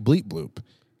going to like Bleep Bloop.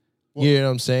 Well, you know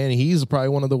what I'm saying? He's probably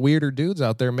one of the weirder dudes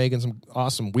out there making some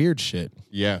awesome weird shit.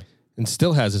 Yeah. And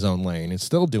still has his own lane. It's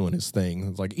still doing his thing.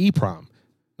 It's like EPROM.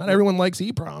 Not everyone likes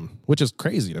EPROM, which is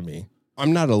crazy to me.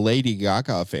 I'm not a Lady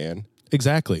Gaga fan.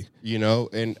 Exactly.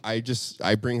 And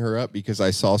I bring her up because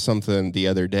I saw something the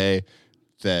other day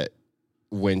that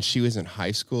when she was in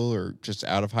high school or just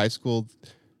out of high school,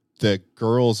 the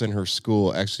girls in her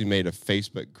school actually made a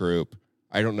Facebook group.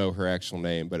 I don't know her actual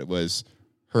name, but it was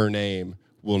her name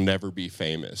will never be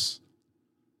famous.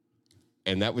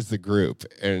 And that was the group.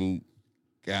 And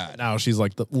God. Now she's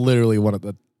like literally one of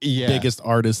the biggest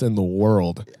artists in the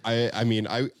world.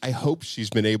 I hope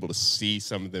she's been able to see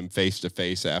some of them face to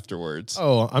face afterwards.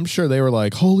 Oh, I'm sure they were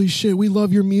like, holy shit, we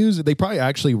love your music. They probably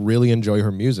actually really enjoy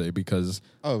her music because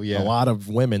a lot of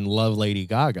women love Lady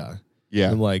Gaga.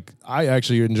 Yeah. And like, I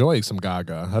actually enjoy some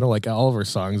Gaga. I don't like all of her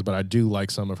songs, but I do like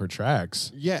some of her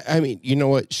tracks. Yeah. I mean, you know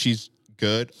what? She's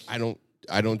good. I don't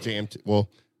jam. Well,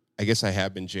 I guess I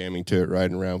have been jamming to it,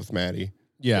 riding around with Maddie.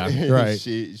 Yeah. Right.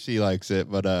 She likes it,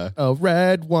 but oh,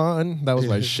 Red One. That was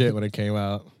my shit when it came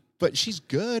out. But she's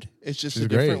good. It's just she's a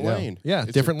different lane. Yeah.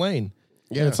 It's different lane.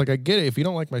 Yeah. And it's like, I get it. If you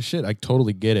don't like my shit, I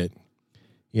totally get it.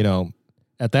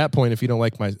 At that point, if you don't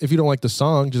like the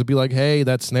song, just be like, hey,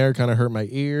 that snare kind of hurt my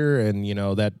ear, and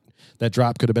that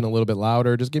drop could have been a little bit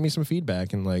louder. Just give me some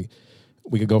feedback, and like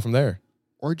we could go from there.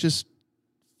 Or just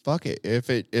fuck it.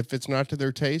 If it's not to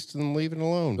their taste, then leave it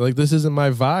alone. Like, this isn't my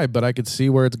vibe, but I could see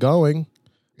where it's going.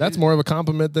 That's more of a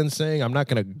compliment than saying I'm not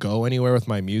going to go anywhere with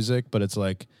my music. But it's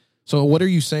like, so what are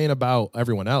you saying about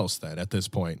everyone else then at this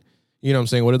point? You know what I'm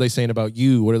saying? What are they saying about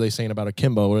you? What are they saying about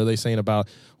Akimbo? What are they saying about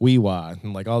Weewa?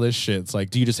 And like all this shit. It's like,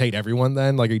 do you just hate everyone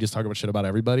then? Like, are you just talking about shit about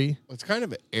everybody? Well, it's kind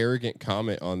of an arrogant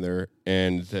comment on there,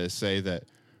 and to say that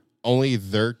only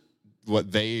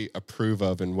what they approve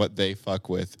of and what they fuck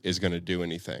with is going to do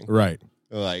anything. Right.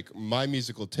 Like, my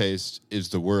musical taste is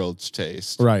the world's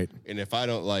taste. Right. And if I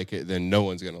don't like it, then no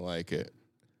one's going to like it.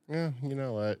 Yeah, you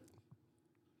know what?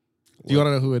 Do you want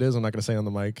to know who it is? I'm not going to say on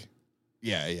the mic.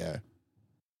 Yeah.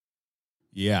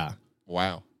 Yeah.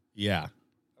 Wow. Yeah.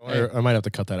 I might have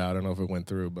to cut that out. I don't know if it went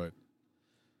through, but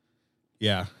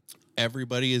yeah.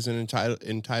 Everybody is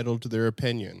entitled to their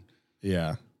opinion.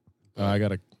 Yeah. I got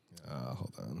to,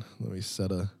 hold on. Let me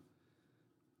set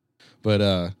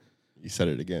but you said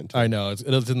it again. Too. I know it's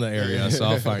in the area, so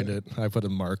I'll find it. I put a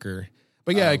marker.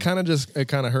 But yeah, it kind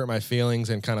of hurt my feelings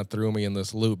and kind of threw me in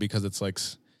this loop because it's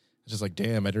just like,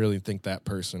 damn, I didn't really think that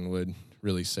person would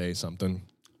really say something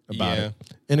about it.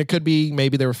 And it could be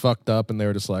maybe they were fucked up and they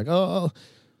were just like, oh.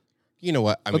 You know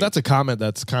what? But that's a comment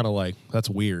that's kind of like, that's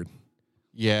weird.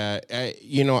 Yeah.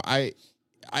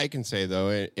 I can say, though,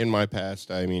 in my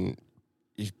past, I mean,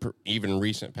 even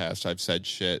recent past, I've said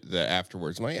shit that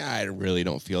afterwards, I'm like, I really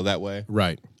don't feel that way.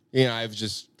 Right. I was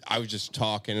just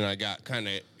talking and I got kind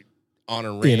of on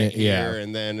a rant here,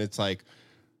 and then it's like,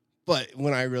 but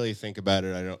when I really think about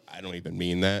it, I don't even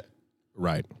mean that.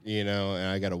 Right. And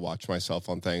I got to watch myself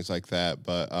on things like that.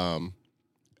 But I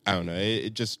don't know.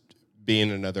 It just being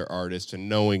another artist and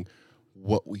knowing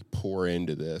what we pour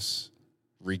into this,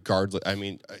 regardless. I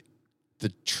mean, the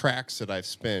tracks that I've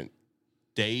spent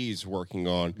days working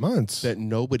on, months, that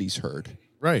nobody's heard.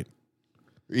 Right.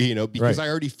 Because I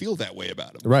already feel that way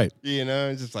about them. Right.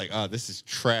 It's just like, oh, this is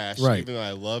trash, right. Even though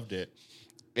I loved it.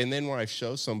 And then when I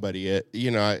show somebody it,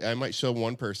 I might show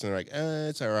one person, they're like,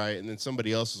 it's all right. And then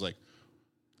somebody else is like,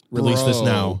 release this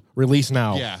now. Release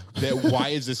now. Yeah. Why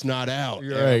is this not out?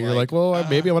 You're right. You're like, well,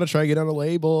 maybe I want to try to get on a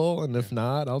label. And if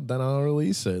not, then I'll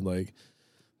release it. Like,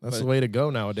 that's the way to go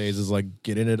nowadays, is like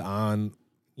getting it on,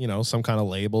 some kind of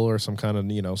label or some kind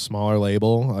of, smaller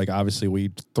label. Like, obviously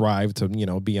we thrive to,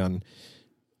 be on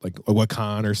like a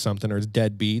Wakan or something, or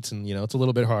Dead Beats. And, it's a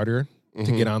little bit harder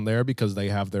to get on there because they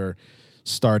have their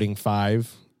starting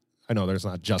 5. I know there's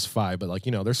not just 5, but like,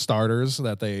 there's starters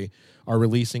that they are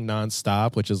releasing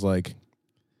nonstop, which is like,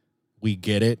 we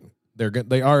get it.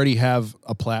 They already have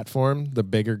a platform, the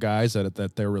bigger guys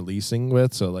that they're releasing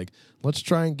with. So like, let's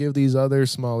try and give these other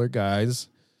smaller guys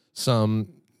some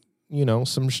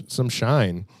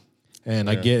shine. And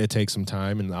I get it takes some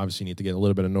time, and obviously you need to get a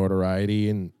little bit of notoriety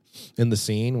in the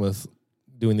scene with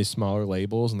doing these smaller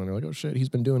labels. And then they're like, oh shit, he's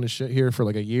been doing this shit here for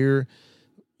like a year.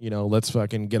 Let's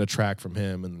fucking get a track from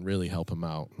him and really help him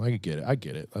out. I get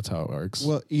it. That's how it works.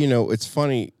 Well, it's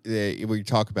funny that we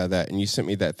talk about that, and you sent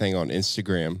me that thing on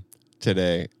Instagram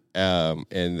today,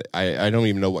 and I don't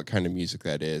even know what kind of music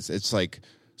that is. It's like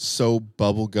so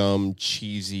bubblegum,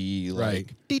 cheesy,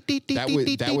 like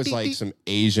that was like some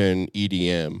Asian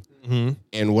EDM. Mm-hmm.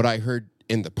 And what I heard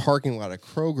in the parking lot of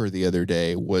Kroger the other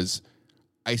day was,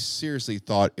 I seriously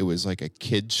thought it was like a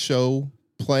kids show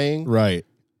playing, right?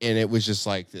 And it was just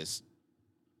like this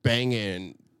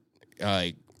banging,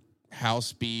 like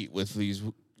house beat with these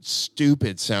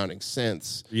stupid sounding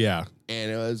synths. Yeah.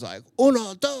 And it was like,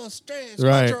 uno, dos, tres,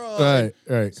 right, cuatro.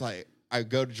 Right. It's like, I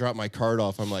go to drop my card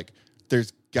off. I'm like,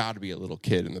 there's got to be a little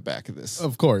kid in the back of this.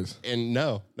 Of course. And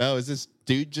no, is this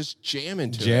dude just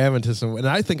jamming to some. And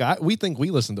I think we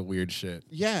listen to weird shit.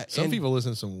 Yeah. Some people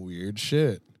listen to some weird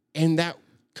shit. And that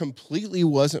completely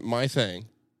wasn't my thing.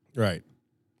 Right.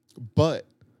 But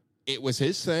it was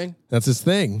his thing. That's his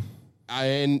thing.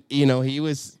 And he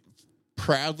was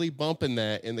proudly bumping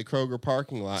that in the Kroger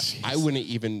parking lot. Jeez. I wouldn't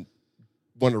even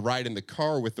want to ride in the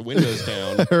car with the windows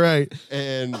down. Right.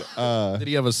 And did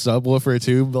he have a subwoofer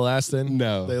too blasting?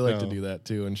 No. They like to do that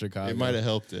too in Chicago. It might have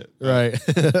helped it. Right.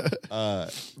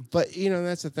 But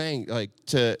that's the thing. Like,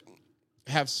 to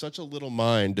have such a little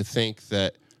mind to think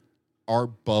that our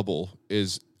bubble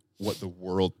is what the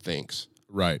world thinks.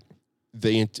 Right.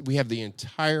 We have the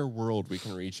entire world we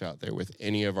can reach out there with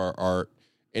any of our art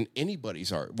and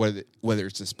anybody's art, whether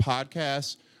it's this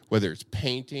podcast, whether it's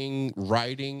painting,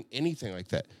 writing, anything like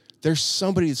that. There's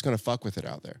somebody that's going to fuck with it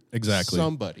out there. Exactly.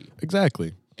 Somebody.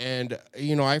 Exactly. And,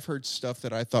 I've heard stuff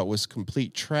that I thought was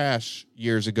complete trash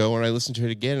years ago, and I listened to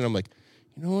it again, and I'm like,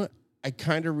 you know what? I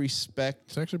kind of respect.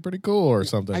 It's actually pretty cool or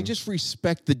something. I just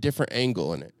respect the different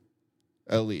angle in it,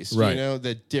 at least. Right.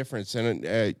 The difference.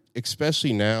 And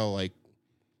especially now, like,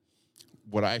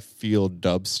 what I feel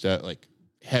dubstep, like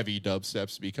heavy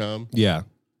dubsteps become,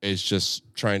 is just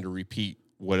trying to repeat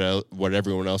what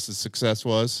everyone else's success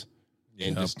was,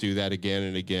 and just do that again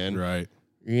and again. Right.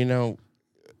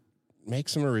 Make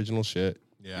some original shit.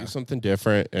 Yeah. Do something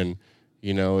different. And,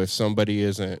 if somebody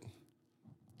isn't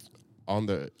on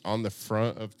the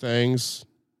front of things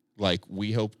like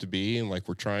we hope to be and like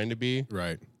we're trying to be,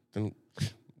 right, then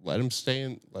let them stay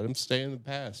in the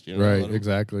past. Right.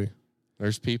 Exactly.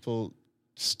 There's people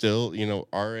still,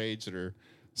 our age that are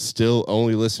still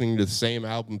only listening to the same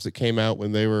albums that came out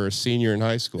when they were a senior in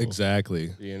high school.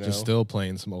 Exactly. Just still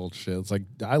playing some old shit. It's like,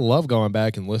 I love going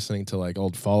back and listening to like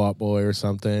old Fall Out Boy or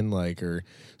something, like, or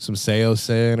some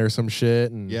Seosin or some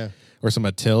shit, and or some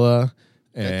Attila.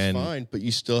 And that's fine, but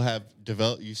you still have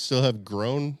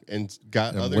grown and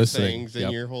got other things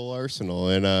in your whole arsenal,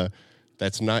 and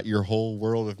that's not your whole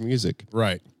world of music.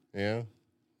 Right. Yeah.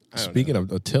 Speaking of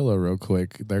Attila, real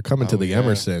quick, they're coming to the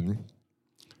Emerson.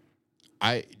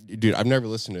 I've never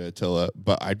listened to Attila,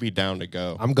 but I'd be down to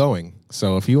go. I'm going.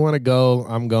 So if you want to go,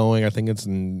 I'm going. I think it's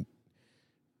in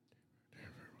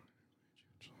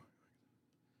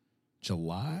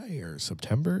July or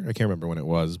September. I can't remember when it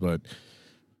was, but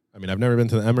I mean, I've never been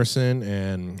to the Emerson,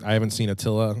 and I haven't seen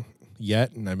Attila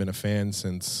yet, and I've been a fan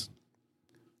since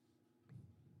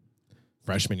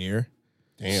freshman year.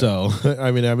 Damn. So,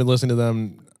 I mean, I've been listening to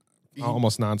them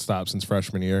almost nonstop since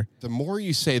freshman year. The more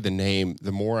you say the name,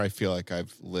 the more I feel like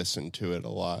I've listened to it a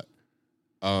lot.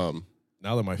 Now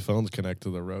that my phone's connected to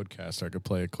the Roadcaster, I could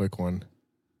play a quick one.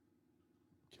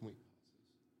 Can we?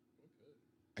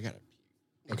 I got it.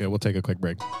 Okay, we'll take a quick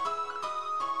break.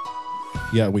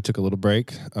 Yeah, we took a little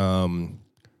break.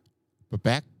 But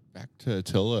back to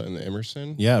Attila and the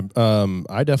Emerson. Yeah,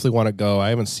 I definitely want to go. I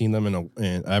haven't seen them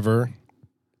in ever.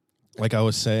 Like I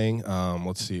was saying,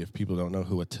 let's see if people don't know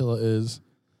who Attila is.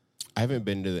 I haven't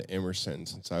been to the Emerson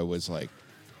since I was like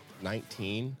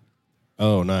 19.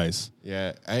 Oh, nice.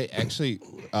 Yeah, I actually,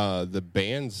 the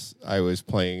bands I was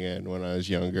playing in when I was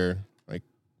younger, like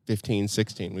 15,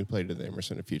 16, we played at the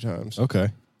Emerson a few times. Okay.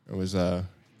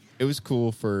 It was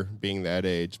cool for being that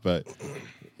age, but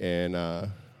in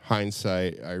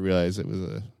hindsight, I realized it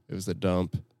was a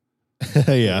dump.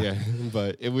 Yeah.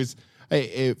 But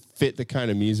it fit the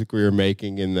kind of music we were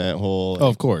making in that whole. Oh,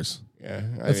 of course. Yeah,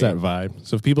 It's that vibe.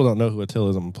 So if people don't know who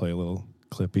Attila is, I'm going to play a little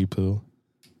clippy poo.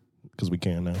 Because we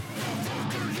can now.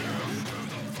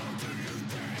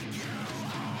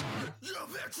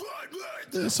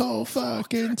 This whole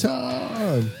fucking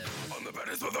time. I'm the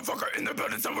baddest motherfucker in the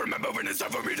building, so remember when it's time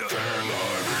for me to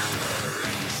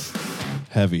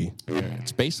Heavy.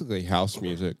 It's basically house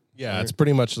music. Yeah, it's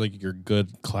pretty much like your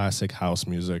good classic house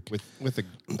music. with an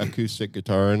acoustic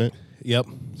guitar in it. Yep,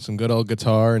 some good old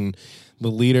guitar and the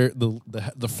leader,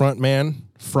 the front man,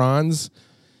 Franz.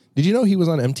 Did you know he was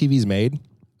on MTV's Made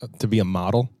to be a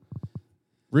model?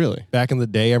 Really? Back in the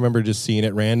day, I remember just seeing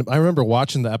it random. I remember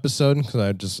watching the episode because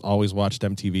I just always watched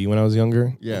MTV when I was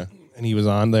younger. Yeah. And he was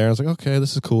on there. I was like, okay,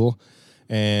 this is cool.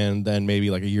 And then maybe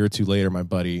like a year or two later, my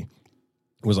buddy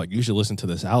was like, you should listen to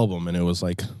this album. And it was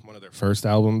like one of their first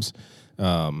albums.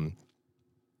 Oh,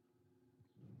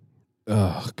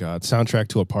 God. Soundtrack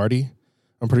to a Party,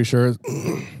 I'm pretty sure.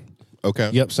 Okay.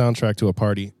 Yep, Soundtrack to a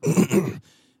Party.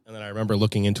 And then I remember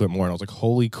looking into it more, and I was like,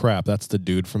 holy crap, that's the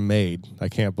dude from Made. I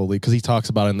can't believe, because he talks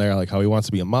about in there like how he wants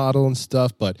to be a model and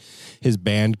stuff, but his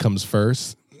band comes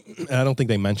first. And I don't think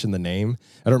they mentioned the name.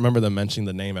 I don't remember them mentioning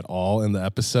the name at all in the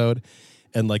episode.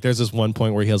 And like, there's this one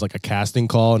point where he has like a casting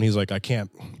call, and he's like, I don't think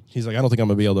I'm going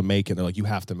to be able to make it. They're like, you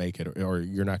have to make it, or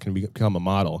you're not going to become a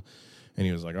model. And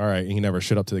he was like, all right. And he never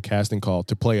showed up to the casting call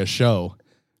to play a show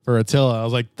for Attila. I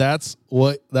was like, that's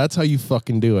how you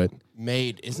fucking do it.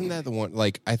 Made, isn't that the one?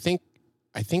 Like, I think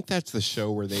that's the show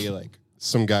where they like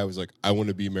some guy was like, I want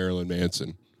to be Marilyn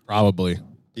Manson. Probably.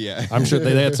 Yeah, I'm sure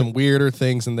they had some weirder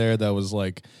things in there that was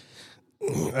like,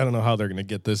 I don't know how they're gonna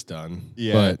get this done.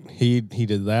 Yeah. But he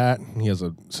did that. He has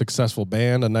a successful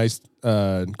band, a nice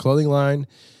clothing line.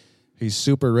 He's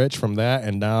super rich from that,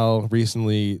 and now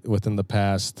recently, within the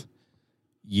past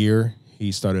year,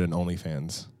 he started an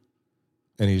OnlyFans.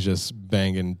 And he's just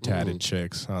banging tatted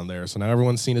chicks on there. So now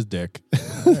everyone's seen his dick.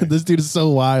 This dude is so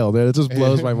wild. Man. It just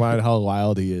blows my mind how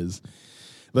wild he is.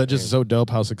 But just so dope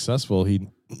how successful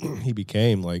he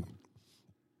became.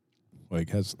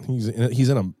 He's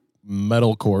in a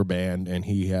metalcore band, and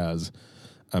he has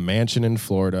a mansion in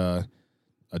Florida,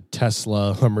 a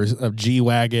Tesla, a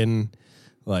G-Wagon.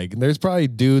 Like, there's probably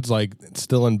dudes like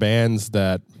still in bands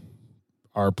that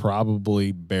are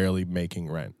probably barely making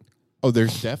rent. Oh,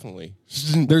 there's definitely.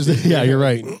 Yeah, you're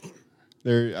right.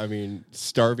 I mean,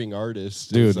 starving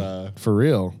artist, Dude, for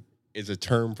real. is a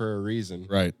term for a reason.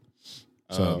 Right.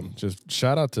 So just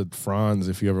shout out to Franz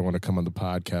if you ever want to come on the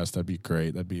podcast. That'd be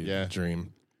great. That'd be a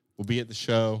dream. We'll be at the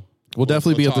show. We'll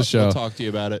definitely be at the show. We'll talk to you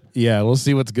about it. Yeah, we'll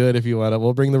see what's good if you want to.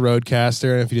 We'll bring the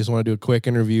Roadcaster, and if you just want to do a quick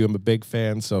interview, I'm a big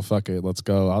fan, so fuck it. Let's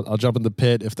go. I'll jump in the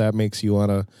pit if that makes you want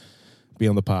to be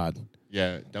on the pod.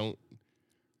 Yeah,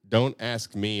 don't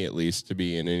ask me, at least, to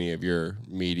be in any of your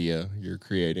media you're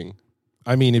creating.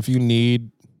 I mean, if you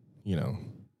need,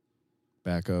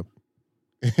 backup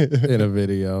in a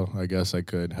video, I guess I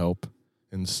could help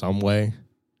in some way.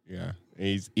 Yeah,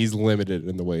 he's limited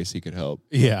in the ways he could help.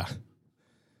 Yeah.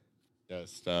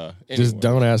 Just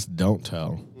don't ask, don't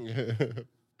tell.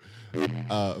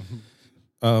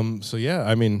 So yeah,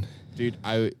 I mean, dude,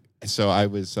 I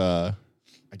used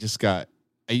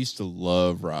to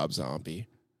love Rob Zombie.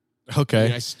 okay. I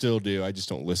mean, I still do. I just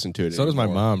don't listen to it So does my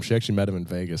anymore. mom. She actually met him in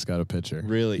Vegas, got a picture.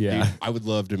 Really? Yeah. Dude, I would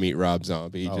love to meet Rob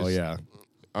Zombie. Oh, yeah.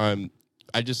 I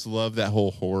just love that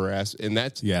whole horror and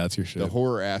that's Yeah, that's your shit. the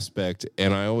horror aspect.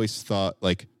 And I always thought,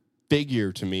 like,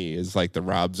 Figure to me is like the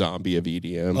Rob Zombie of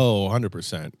EDM. Oh,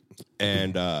 100%.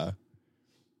 And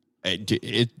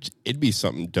it'd be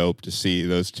something dope to see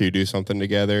those two do something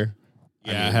together.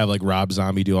 Yeah, have like Rob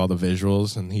Zombie do all the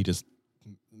visuals, and he just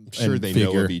I'm sure and they know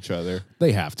Figure. of each other.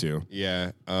 They have to.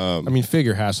 Yeah. I mean,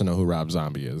 Figure has to know who Rob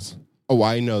Zombie is. Oh,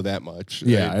 I know that much.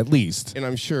 Yeah, at least. And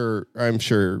I'm sure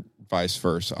vice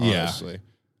versa, Yeah. honestly.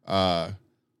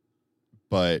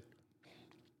 But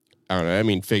I don't know. I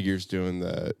mean, Figure's doing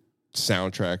the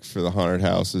soundtracks for the haunted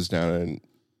houses down in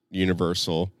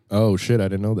Universal. Oh shit, I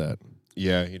didn't know that.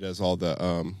 Yeah, he does all the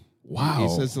Wow. He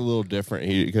says a little different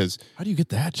because How do you get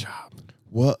that job?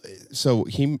 well, so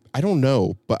I don't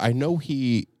know, but I know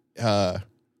he had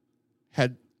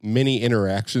many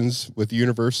interactions with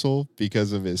Universal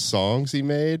because of his songs he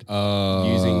made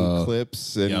using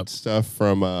clips and stuff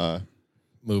from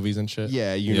Movies and shit.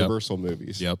 Universal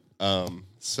movies. Yep.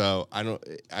 So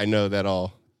I know that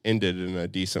all ended in a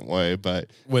decent way, but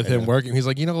With him working, he's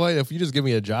like, you know what? If you just give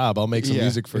me a job, I'll make some Yeah.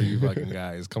 music for you fucking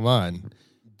guys. Come on.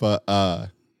 but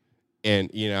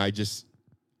and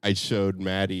I showed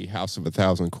Maddie House of a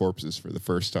Thousand Corpses for the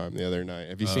first time the other night.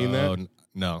 Have you seen that?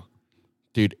 No.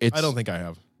 Dude, I don't think I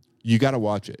have. You got to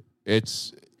watch it.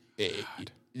 It's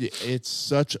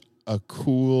such a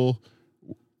cool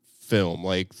film.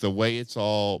 Like the way it's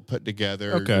all put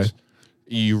together. Okay.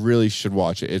 You really should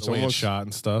watch it. It's The way almost it's shot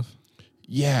and stuff.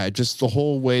 Yeah, just the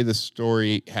whole way the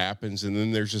story happens, and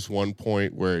then there's just one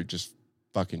point where it just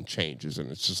fucking changes,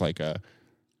 and it's just like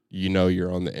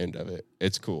you're on the end of it.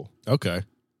 It's cool. Okay.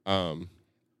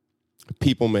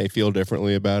 People may feel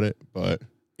differently about it, but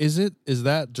Is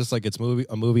that just like a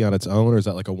movie on its own, or is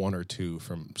that like a one or two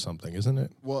from something, isn't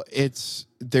it? well,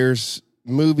 there's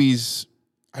movies.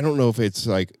 I don't know if it's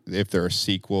like if they're a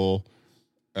sequel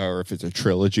or if it's a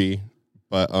trilogy,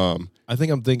 but I think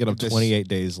I'm thinking of This- 28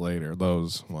 Days Later,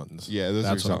 those ones. yeah, those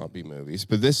That's are what- zombie movies.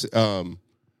 But this, The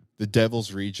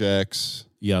Devil's Rejects.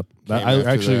 Yep. Came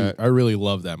after that. I really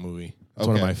love that movie. It's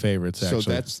one of Okay. my favorites, actually.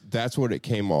 So that's what it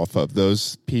came off of.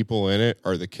 Those people in it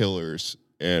are the killers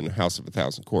in House of a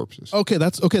Thousand Corpses. Okay,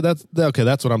 that's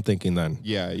what I'm thinking then.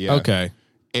 Yeah, yeah. Okay.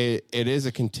 It is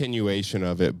a continuation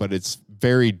of it, but it's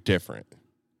very different.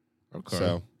 Okay.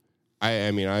 So,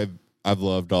 I mean, I've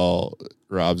loved all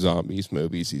Rob Zombie's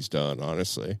movies he's done.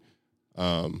 Honestly,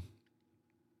 the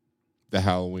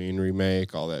Halloween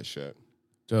remake, all that shit.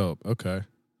 Dope. Okay.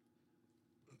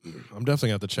 I'm definitely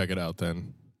gonna have to check it out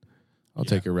then. I'll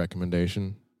take your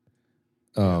recommendation.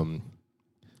 Would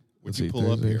Let's you see,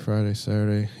 pull up Thursday, here? Friday,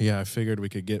 Saturday. Yeah, I figured we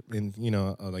could get in.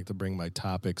 I like to bring my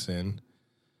topics in,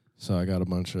 so I got a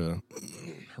bunch of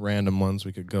random ones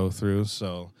we could go through.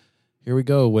 So here we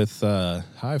go with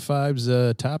High Fives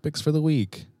topics for the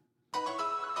week.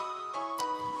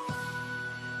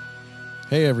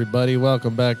 Hey everybody,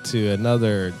 welcome back to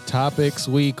another Topics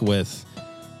Week with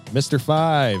Mr.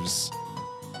 Fives.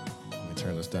 Let me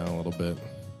turn this down a little bit.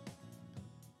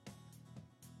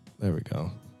 There we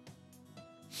go.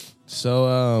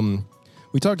 So,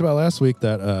 we talked about last week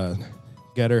that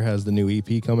Getter has the new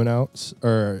EP coming out,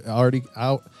 or already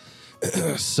out.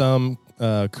 Some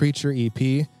Creature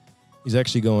EP. He's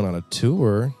actually going on a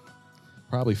tour,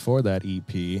 probably for that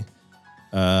EP.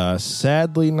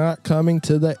 Sadly, not coming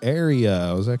to the area.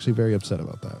 I was actually very upset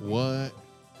about that. What?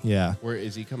 Yeah, Where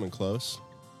is he coming close?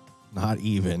 not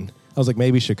even. I was like,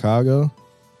 maybe Chicago.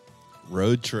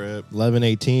 Road trip.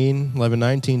 11/18,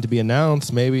 11/19 to be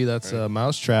announced. Maybe that's a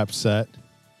Mousetrap set.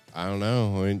 I don't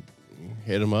know. I mean,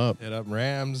 hit him up. Hit up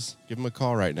Rams. Give him a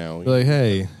call right now. Be like,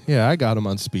 hey, yeah, I got him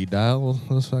on speed dial.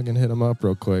 Let's fucking hit him up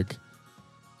real quick.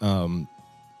 And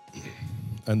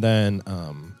then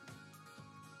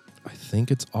I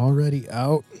think it's already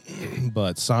out,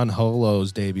 but San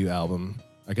Holo's debut album.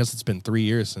 I guess it's been 3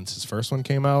 years since his first one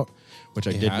came out, which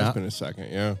I It did has not. been a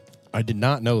second. Yeah. I did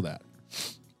not know that.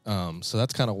 So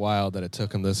that's kind of wild that it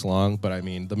took him this long. But I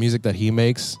mean, the music that he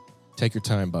makes, take your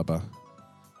time, Bubba.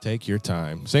 Take your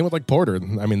time. Same with like Porter.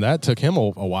 I mean, that took him a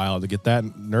while to get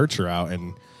that nurture out.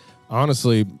 And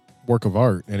honestly, work of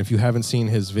art. And if you haven't seen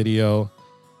his video,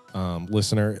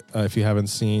 listener, if you haven't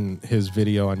seen his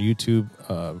video on YouTube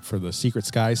for the Secret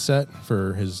Sky set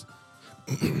for his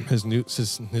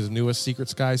newest Secret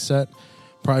Sky set,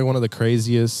 probably one of the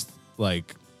craziest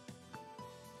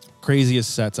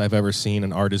sets I've ever seen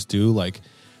an artist do. Like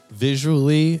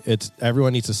visually,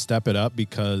 everyone needs to step it up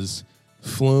because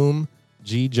Flume,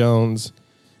 G. Jones,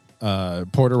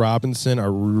 Porter Robinson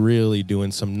are really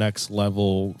doing some next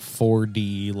level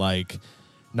 4D, like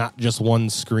not just one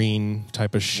screen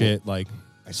type of shit, like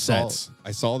sets.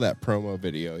 I saw that promo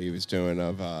video he was doing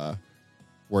of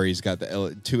where he's got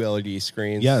the two LED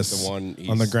screens. Yes, the one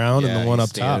on the ground and the one he's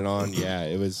up top. standing on. Yeah,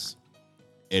 it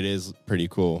is pretty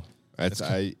cool. I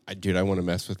want to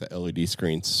mess with the LED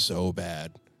screens so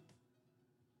bad.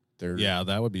 They're Yeah,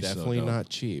 that would be definitely so dope. not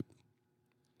cheap.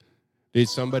 Dude,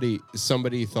 somebody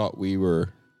thought we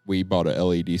bought a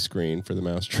LED screen for the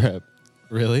Mousetrap.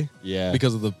 Really? Yeah.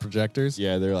 Because of the projectors?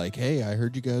 Yeah, they're like, hey, I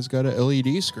heard you guys got a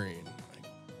LED screen. I'm like,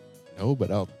 no,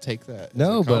 but I'll take that. as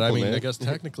No, a but I mean, compliment. I guess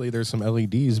technically there's some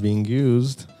LEDs being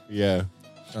used. Yeah.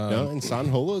 No, and San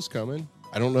Holo's coming.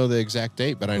 I don't know the exact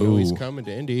date, but I know he's Ooh. coming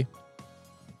to Indy.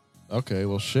 Okay,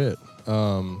 well, shit.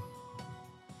 Let's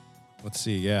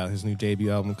see. Yeah, his new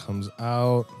debut album comes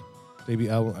out. Debut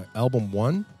album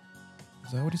 1?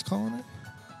 Is that what he's calling it?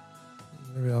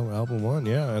 Debut album 1,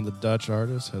 yeah. And the Dutch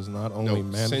artist has not only No,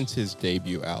 managed. since his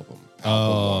debut album.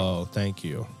 Oh, thank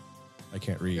you. I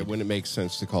can't read. It wouldn't make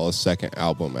sense to call a second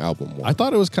album one. I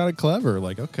thought it was kind of clever.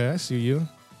 Like, okay, I see you.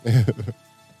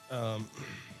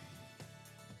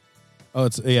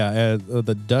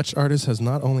 The Dutch artist has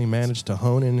not only managed to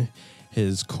hone in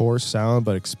his core sound,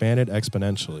 but expanded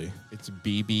exponentially. It's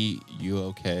BB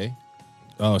UK.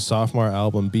 Oh, sophomore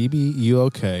album BB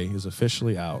UK is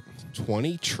officially out.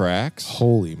 20 tracks.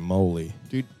 Holy moly!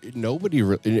 Dude, nobody,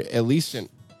 at least in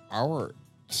our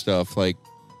stuff like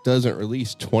doesn't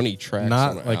release 20 tracks.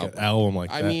 Not on an like album. an album like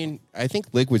that. I mean, I think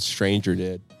Liquid Stranger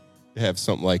did have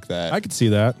something like that. I could see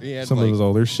that. He had, Some of like- his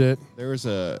older shit. There was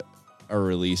a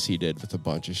release he did with a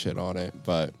bunch of shit on it,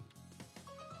 but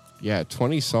yeah,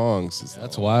 20 songs.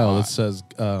 That's a wild. lot. It says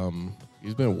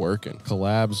He's been working.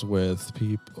 collabs with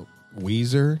people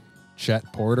Weezer, Chet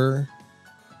Porter,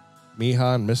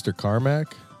 Miha, and Mr.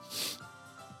 Carmack.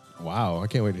 Wow, I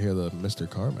can't wait to hear the Mr.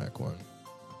 Carmack one.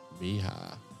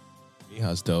 Miha.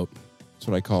 Miha's dope. That's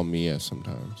what I call Mia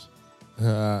sometimes.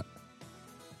 Mia,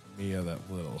 that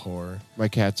little whore. My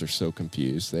cats are so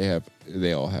confused.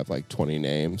 They all have like 20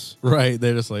 names. Right,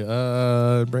 they're just like,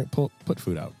 put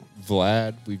food out.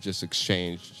 Vlad, we've just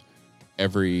exchanged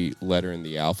every letter in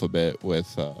the alphabet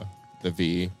with the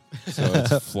V. So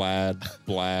it's Vlad,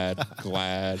 Blad,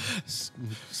 Glad,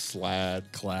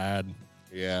 Slad. Clad.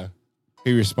 Yeah.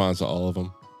 He responds to all of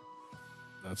them.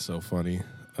 That's so funny.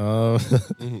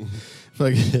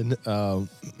 Fucking, I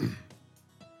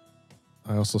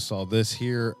also saw this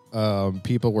here.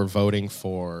 People were voting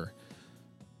for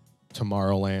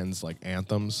Tomorrowland's like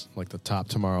anthems, like the top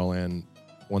Tomorrowland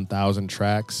 1,000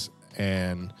 tracks,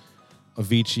 and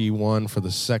Avicii won for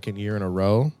the second year in a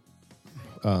row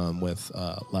with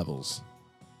Levels.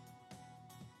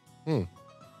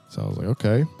 So I was like,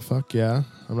 okay, fuck yeah.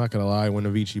 I'm not going to lie. When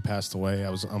Avicii passed away, I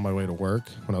was on my way to work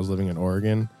when I was living in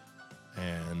Oregon,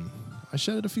 and I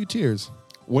shedded a few tears.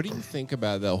 What do you think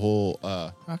about that whole...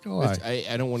 Not going to lie.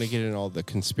 I don't want to get in all the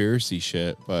conspiracy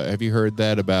shit, but have you heard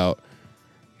that about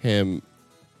him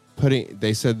putting...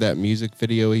 They said that music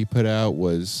video he put out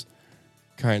was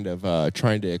kind of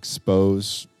trying to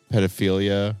expose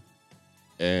pedophilia,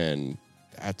 and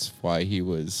that's why he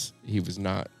was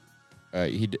not...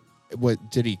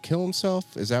 What did he kill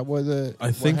himself? Is that what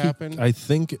I think what happened? I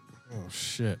think. Oh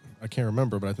shit! I can't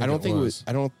remember, but I think I don't think it it was. was.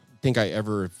 I don't think I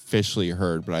ever officially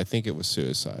heard, but I think it was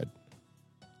suicide.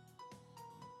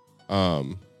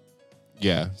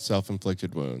 Yeah,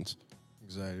 self-inflicted wounds.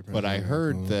 Anxiety, But I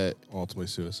heard that ultimately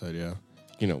suicide. Yeah,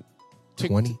 you know,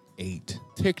 28.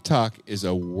 TikTok is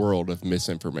a world of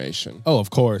misinformation. Oh, of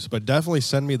course, but definitely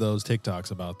send me those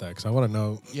TikToks about that because I want to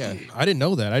know. Yeah. I didn't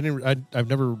know that. I've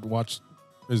never watched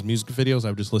his music videos.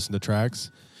 I've just listened to tracks,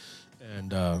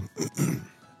 and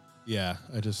yeah,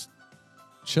 I just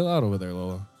chill out over there,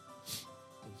 Lola.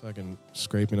 Fucking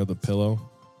scraping of the pillow.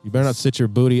 You better not sit your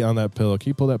booty on that pillow. Can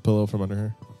you pull that pillow from under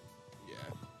her? Yeah.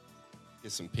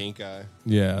 Get some pink eye.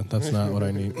 Yeah, that's not what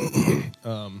I need.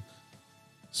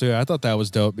 So yeah, I thought that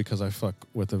was dope because I fuck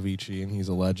with Avicii and he's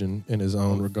a legend in his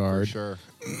own regard. For sure.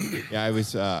 Yeah, I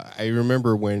was. I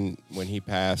remember when he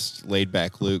passed, Laid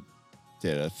Back Luke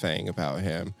did a thing about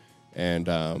him,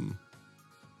 and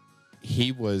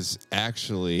he was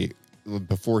actually,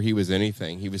 before he was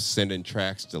anything, he was sending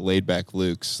tracks to Laid Back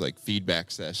Luke's like feedback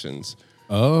sessions.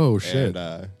 Oh shit!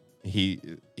 And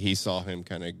he saw him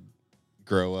kind of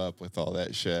grow up with all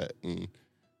that shit and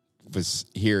was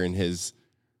hearing his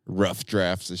rough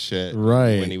drafts of shit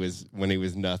Right. when he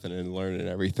was nothing and learning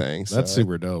everything. So That's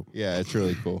super dope. yeah, it's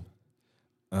really cool.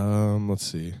 Let's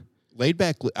see. Laid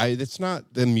Back, it's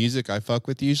not the music I fuck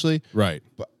with usually, Right.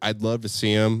 but I'd love to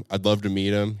see him. I'd love to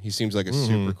meet him. He seems like a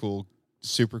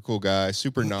super cool guy,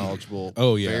 super knowledgeable.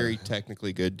 Oh, yeah. Very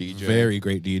technically good DJ. Very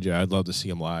great DJ. I'd love to see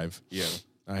him live. Yeah.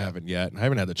 I haven't yet. I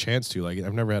haven't had the chance to. Like,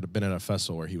 I've never been at a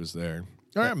festival where he was there.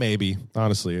 Or maybe,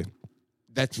 honestly.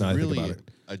 That's Now I think really about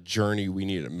it. a journey we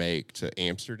need to make to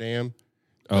Amsterdam.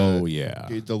 Oh yeah.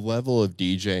 Dude, the level of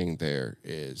DJing there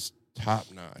is top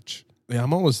notch. Yeah,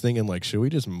 I'm always thinking like, should we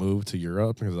just move to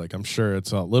Europe? Because like, I'm sure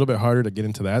it's a little bit harder to get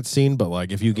into that scene, but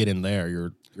like, if you get in there,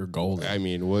 you're golden. I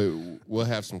mean, we'll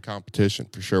have some competition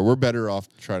for sure. We're better off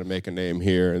to try to make a name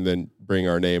here and then bring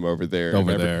our name over there.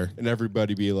 And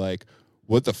everybody be like,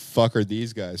 what the fuck are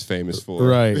these guys famous for?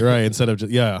 Right. Instead of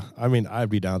just, yeah. I mean, I'd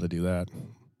be down to do that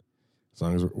as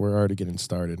long as we're already getting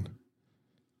started.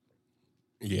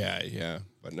 Yeah.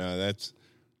 But no, that's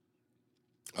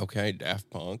okay. Daft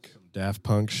Punk. Daft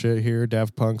Punk shit here.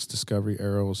 Daft Punk's Discovery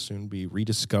Era will soon be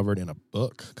rediscovered in a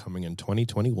book coming in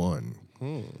 2021.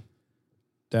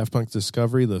 Daft Punk's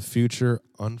Discovery, The Future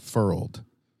Unfurled.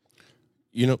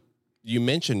 You know, you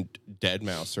mentioned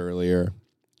Deadmau5 earlier,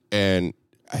 and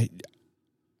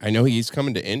I know he's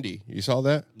coming to Indy. You saw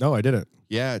that? No, I didn't.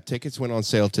 Yeah, tickets went on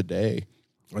sale today.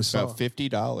 I saw About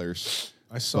 $50.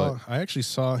 I actually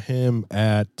saw him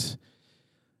at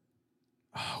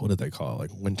what did they call it?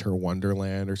 Like Winter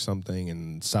Wonderland or something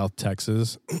in South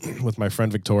Texas with my friend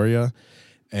Victoria,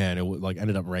 and it like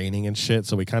ended up raining and shit.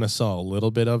 So we kind of saw a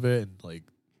little bit of it. And, like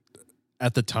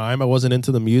at the time, I wasn't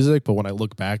into the music, but when I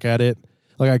look back at it,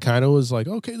 Like I kind of was like,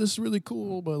 okay, this is really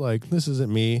cool, but like this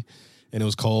isn't me. And it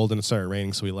was cold and it started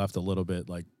raining, so we left a little bit,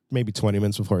 like maybe 20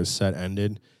 minutes before his set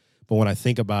ended. But when I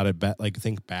think about it,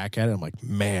 think back at it, I'm like,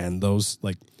 man, those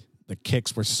like the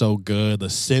kicks were so good, the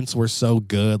synths were so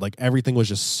good, like everything was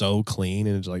just so clean,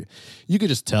 and it's like you could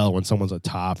just tell when someone's a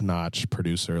top-notch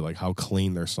producer, like how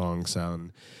clean their songs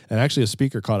sound. And actually, a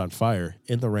speaker caught on fire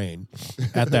in the rain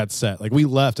at that set. Like we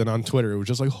left, and on Twitter, it was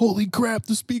just like, "Holy crap,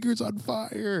 the speaker's on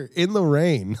fire in the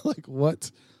rain!" Like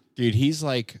what, dude? He's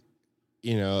like,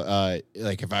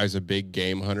 like if I was a big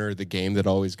game hunter, the game that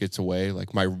always gets away,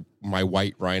 like my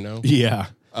white rhino. Yeah.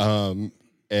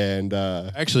 And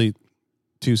Actually,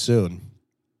 too soon.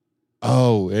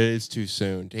 Oh, it is too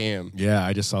soon. Damn. Yeah,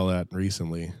 I just saw that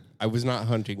recently. I was not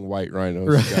hunting white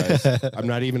rhinos, guys. I'm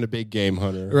not even a big game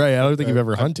hunter. Right. I don't think you've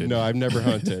ever hunted. No, I've never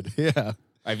hunted. Yeah.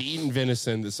 I've eaten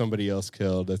venison that somebody else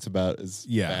killed. That's about as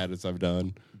bad as I've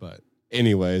done. But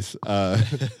anyways, no,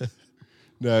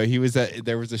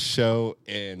 there was a show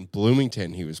in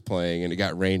Bloomington he was playing, and it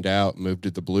got rained out, moved to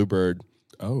the Bluebird.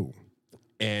 Oh.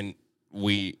 And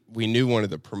we knew one of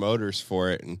the promoters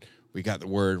for it, and we got the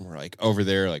word, and we're like over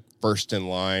there, like first in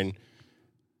line.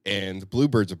 And the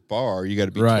Bluebird's a bar. You got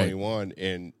to be 21.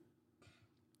 And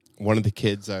one of the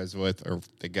kids I was with, or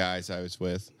the guys I was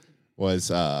with, was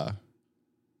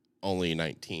only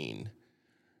 19.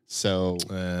 So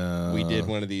we did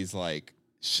one of these, like,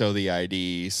 show the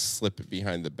ID, slip it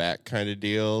behind the back kind of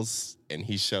deals. And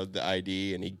he showed the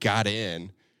ID, and he got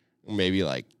in, maybe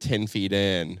like 10 feet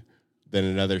in. Then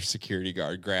another security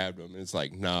guard grabbed him, and it's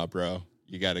like, nah, bro.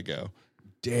 You got to go.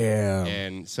 Damn.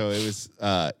 And so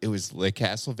it was Lake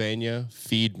Castlevania,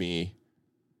 Feed Me,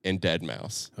 and Dead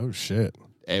Mouse. Oh, shit.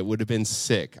 It would have been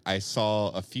sick. I saw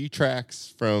a few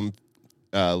tracks from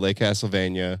Lake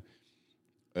Castlevania,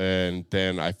 and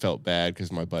then I felt bad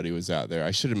because my buddy was out there.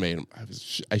 I should have made him.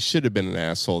 I should have been an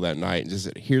asshole that night and just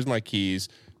said, "Here's my keys.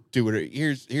 Do it.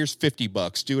 Here's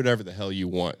 $50. Do whatever the hell you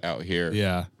want out here."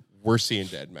 Yeah. We're seeing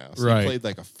Dead Mouse. Right. He played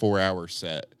like a 4-hour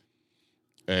set.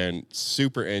 And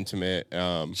super intimate.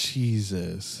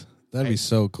 Jesus. That'd be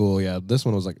so cool. Yeah, this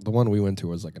one was like, the one we went to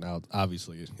was like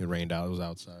obviously it rained out. It was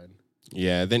outside.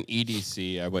 Yeah, then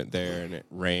EDC, I went there and it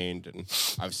rained. And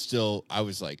I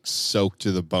was like soaked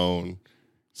to the bone.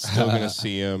 Still going to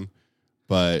see him.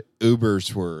 But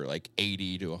Ubers were like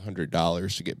 $80 to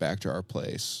 $100 to get back to our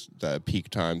place. The peak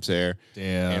times there.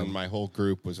 Damn. And my whole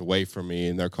group was away from me.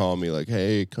 And they're calling me like,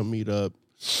 hey, come meet up.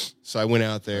 So I went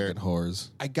out there. Fucking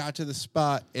whores. I got to the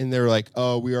spot, and they were like,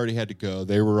 oh, we already had to go.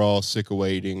 They were all sick of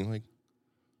waiting. Like,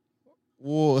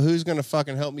 well, who's going to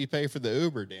fucking help me pay for the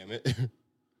Uber, damn it?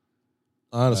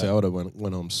 Honestly, I would have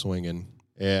went home swinging.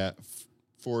 Yeah,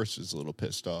 Forrest is a little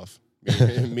pissed off.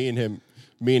 me and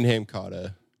him caught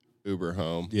a Uber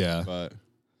home. Yeah. But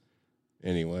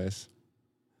anyways.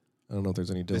 I don't know if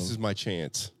there's any deal. This is my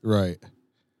chance. Right.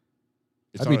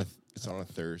 It's on a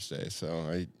Thursday,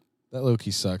 so that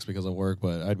low-key sucks because of work,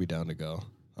 but I'd be down to go,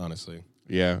 honestly.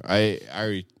 Yeah, I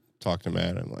already talked to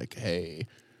Matt. I'm like, hey,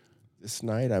 this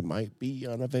night I might be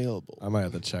unavailable. I might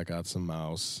have to check out some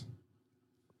Mouse.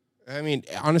 I mean,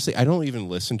 honestly, I don't even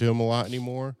listen to him a lot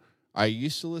anymore. I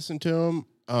used to listen to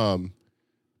him,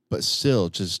 but still,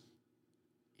 just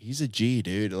he's a G,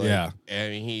 dude. Like, yeah.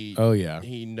 And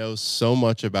he knows so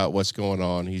much about what's going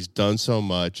on. He's done so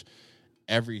much.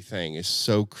 Everything is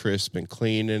so crisp and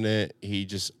clean in it. He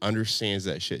just understands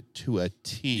that shit to a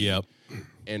T. Yep.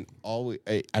 And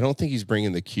I don't think he's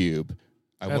bringing the cube.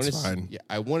 That's fine.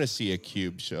 I want to see a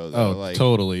cube show, though. Oh,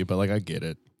 totally. But, like, I get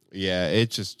it. Yeah, it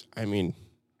just, I mean,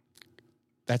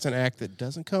 that's an act that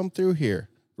doesn't come through here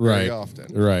very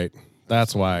often. Right.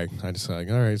 That's why I just like,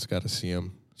 all right, just got to see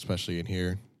him, especially in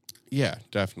here. Yeah,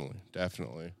 definitely.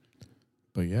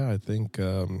 But, yeah, I think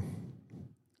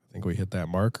we hit that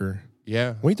marker.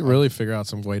 Yeah. We need to really figure out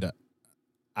some way to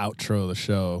outro the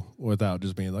show without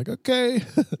just being like, okay.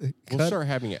 We'll start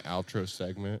having an outro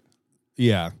segment.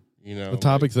 Yeah. You know, the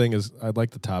topic thing is, I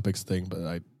like the topics thing, but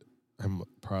I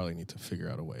probably need to figure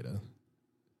out a way to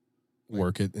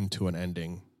work it into an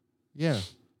ending. Yeah.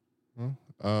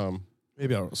 Well,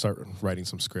 maybe I'll start writing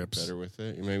some scripts. Better with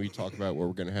it. Maybe talk about what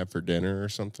we're going to have for dinner or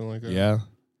something like that. Yeah.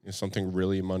 Something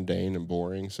really mundane and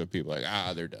boring, so people are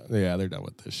like, they're done. Yeah, they're done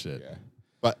with this shit. Yeah.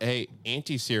 But, hey,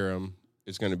 Anti-Serum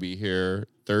is going to be here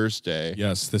Thursday.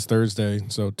 Yes, this Thursday.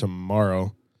 So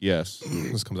tomorrow. Yes.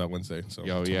 This comes out Wednesday. So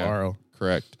tomorrow. Yeah,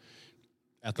 correct.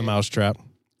 At the Mousetrap.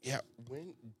 Yeah.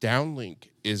 When Downlink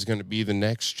is going to be the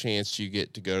next chance you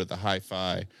get to go to the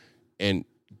Hi-Fi, and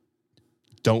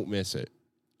don't miss it.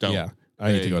 Don't. Yeah,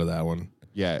 I need to go to that one.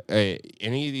 Yeah. Hey,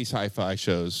 any of these Hi-Fi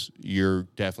shows, you're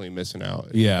definitely missing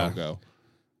out. Yeah. Don't go.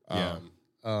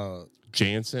 Yeah.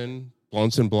 Jansen,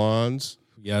 Blunts and Blondes.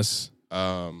 Yes.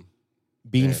 Um,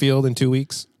 Beanfield in 2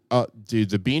 weeks. Dude,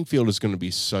 the Beanfield is going to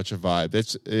be such a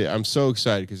vibe. I'm so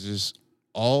excited because there's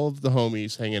all of the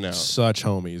homies hanging out. Such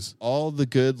homies. All the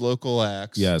good local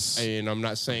acts. Yes. And I'm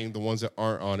not saying the ones that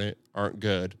aren't on it aren't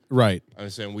good. Right. I'm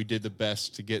saying we did the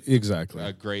best to get Exactly.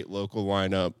 a great local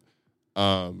lineup.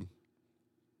 But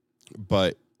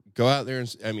go out there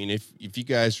and, I mean, if you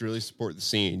guys really support the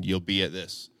scene, you'll be at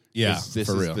this. Yeah, This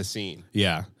for is real. the scene.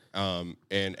 Yeah.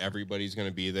 And everybody's going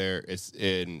to be there. It's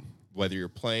in whether you're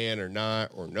playing or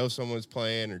not, or know someone's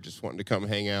playing, or just wanting to come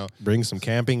hang out. Bring some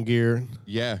camping gear.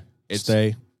 Yeah,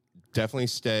 Stay. Definitely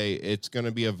stay. It's going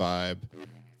to be a vibe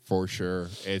for sure.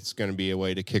 It's going to be a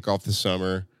way to kick off the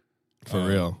summer. For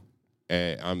real.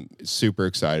 And I'm super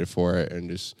excited for it, and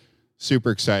just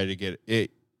super excited to get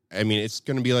it. I mean, it's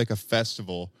going to be like a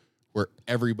festival where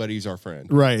everybody's our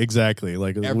friend. Right, exactly.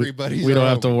 Like Everybody's we don't our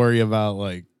have to homie. worry about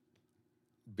like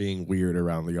being weird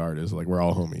around the artist. Like we're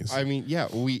all homies. I mean, yeah,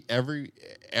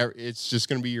 it's just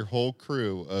going to be your whole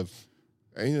crew of,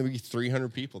 I think there'll be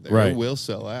 300 people there. Right. It will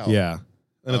sell out. Yeah.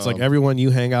 And it's like everyone you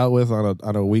hang out with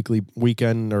on a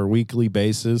weekend or weekly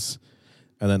basis,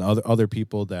 and then other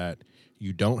people that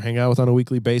you don't hang out with on a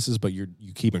weekly basis, but you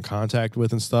keep in contact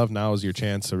with and stuff. Now is your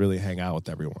chance to really hang out with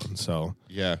everyone. So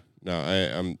Yeah. No,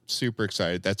 I'm super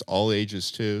excited. That's all ages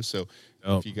too. So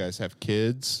if you guys have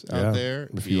kids out there,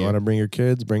 if you want to bring your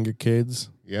kids, bring your kids.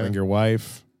 Yeah. Bring your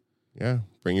wife. Yeah,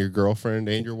 bring your girlfriend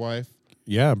and your wife.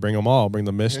 Yeah, bring them all. Bring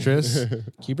the mistress. Can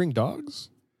you bring dogs?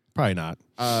 Probably not.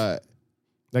 That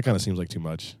kind of seems like too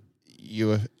much.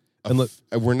 And look,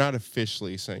 we're not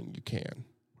officially saying you can.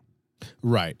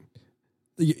 Right.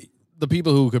 The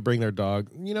people who could bring their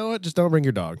dog, you know what? Just don't bring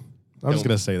your dog. I'm just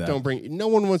going to say that. Don't bring. No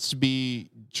one wants to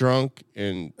be drunk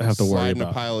and have to worry slide in a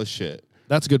about. pile of shit.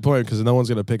 That's a good point because no one's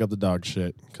going to pick up the dog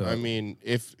shit. I mean,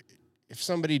 if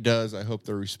somebody does, I hope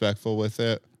they're respectful with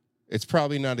it. It's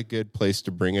probably not a good place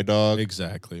to bring a dog.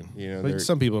 Exactly. You know, like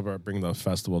some people bring the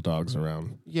festival dogs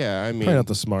around. Yeah, I mean, probably not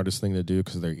the smartest thing to do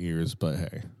because of their ears, but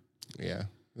hey. Yeah,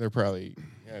 they're probably.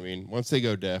 I mean, once they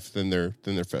go deaf, then they're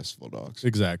festival dogs.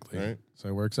 Exactly. Right. So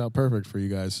it works out perfect for you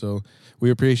guys. So we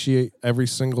appreciate every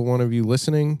single one of you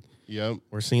listening. Yep.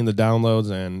 We're seeing the downloads,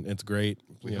 and it's great.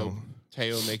 We hope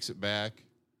Teo makes it back.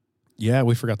 Yeah,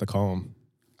 we forgot to call him.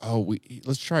 Oh,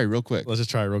 let's try real quick. Let's just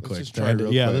try real quick. Just try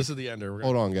real quick. This is the ender.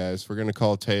 Hold on, guys. We're gonna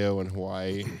call Teo in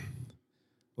Hawaii.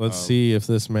 Let's see if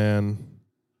this man.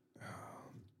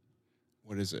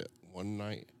 What is it?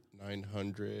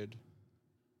 1-900.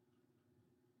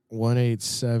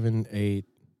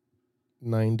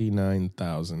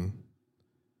 1-878-99,000.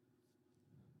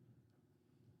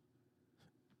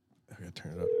 I gotta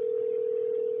turn it up.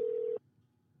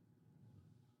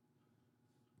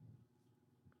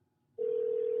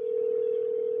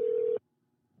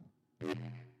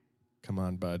 Come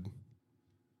on, bud.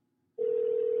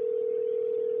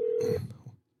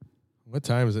 What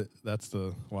time is it? That's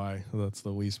the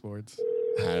Wii Sports.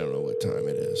 I don't know what time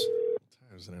it is. What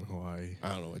time is it in Hawaii? I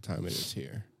don't know what time it is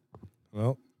here.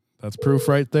 Well, that's proof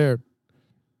right there.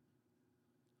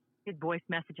 His voice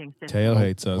messaging system. Teo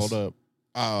hates us. Hold up.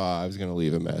 Oh, I was gonna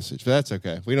leave a message, but that's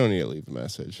okay. We don't need to leave a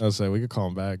message. I'll say we could call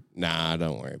him back. Nah,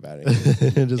 don't worry about it. Just be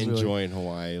like, Enjoying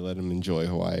Hawaii. Let him enjoy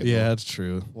Hawaii. yeah, that's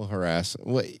true. We'll harass.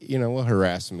 We'll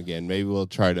harass him again. Maybe we'll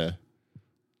try to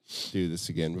do this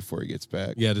again before he gets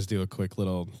back. Yeah, just do a quick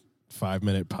little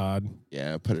 5-minute pod.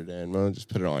 Yeah, put it in. Well, just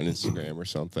put it on Instagram or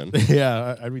something.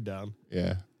 Yeah, I'd be down.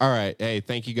 Yeah. All right. Hey,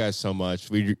 thank you guys so much.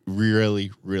 We really,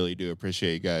 really do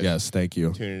appreciate you guys Yes, thank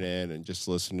you. tuning in and just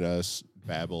listening to us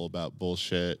babble about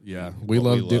bullshit. Yeah, and we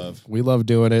what love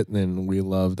doing it, and we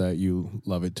love that you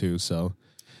love it too. So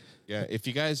Yeah, if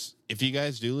you guys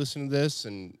do listen to this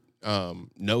and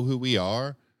know who we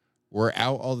are, we're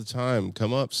out all the time.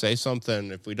 Come up, say something.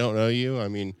 If we don't know you, I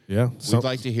mean, yeah, we'd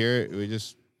like to hear it. We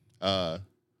just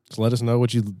let us know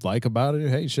what you like about it.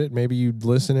 Hey, shit, maybe you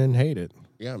listen and hate it.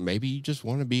 yeah, maybe you just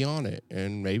want to be on it,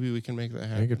 and maybe we can make that You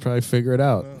happen. could probably figure it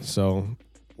out. So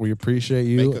we appreciate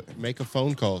you. Make a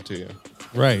phone call to you.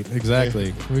 Right,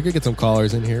 exactly. We could get some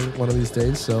callers in here one of these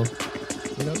days. So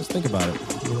just think about it.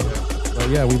 But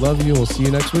yeah, we love you. We'll see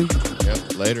you next week.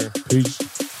 Yep. Later. Peace.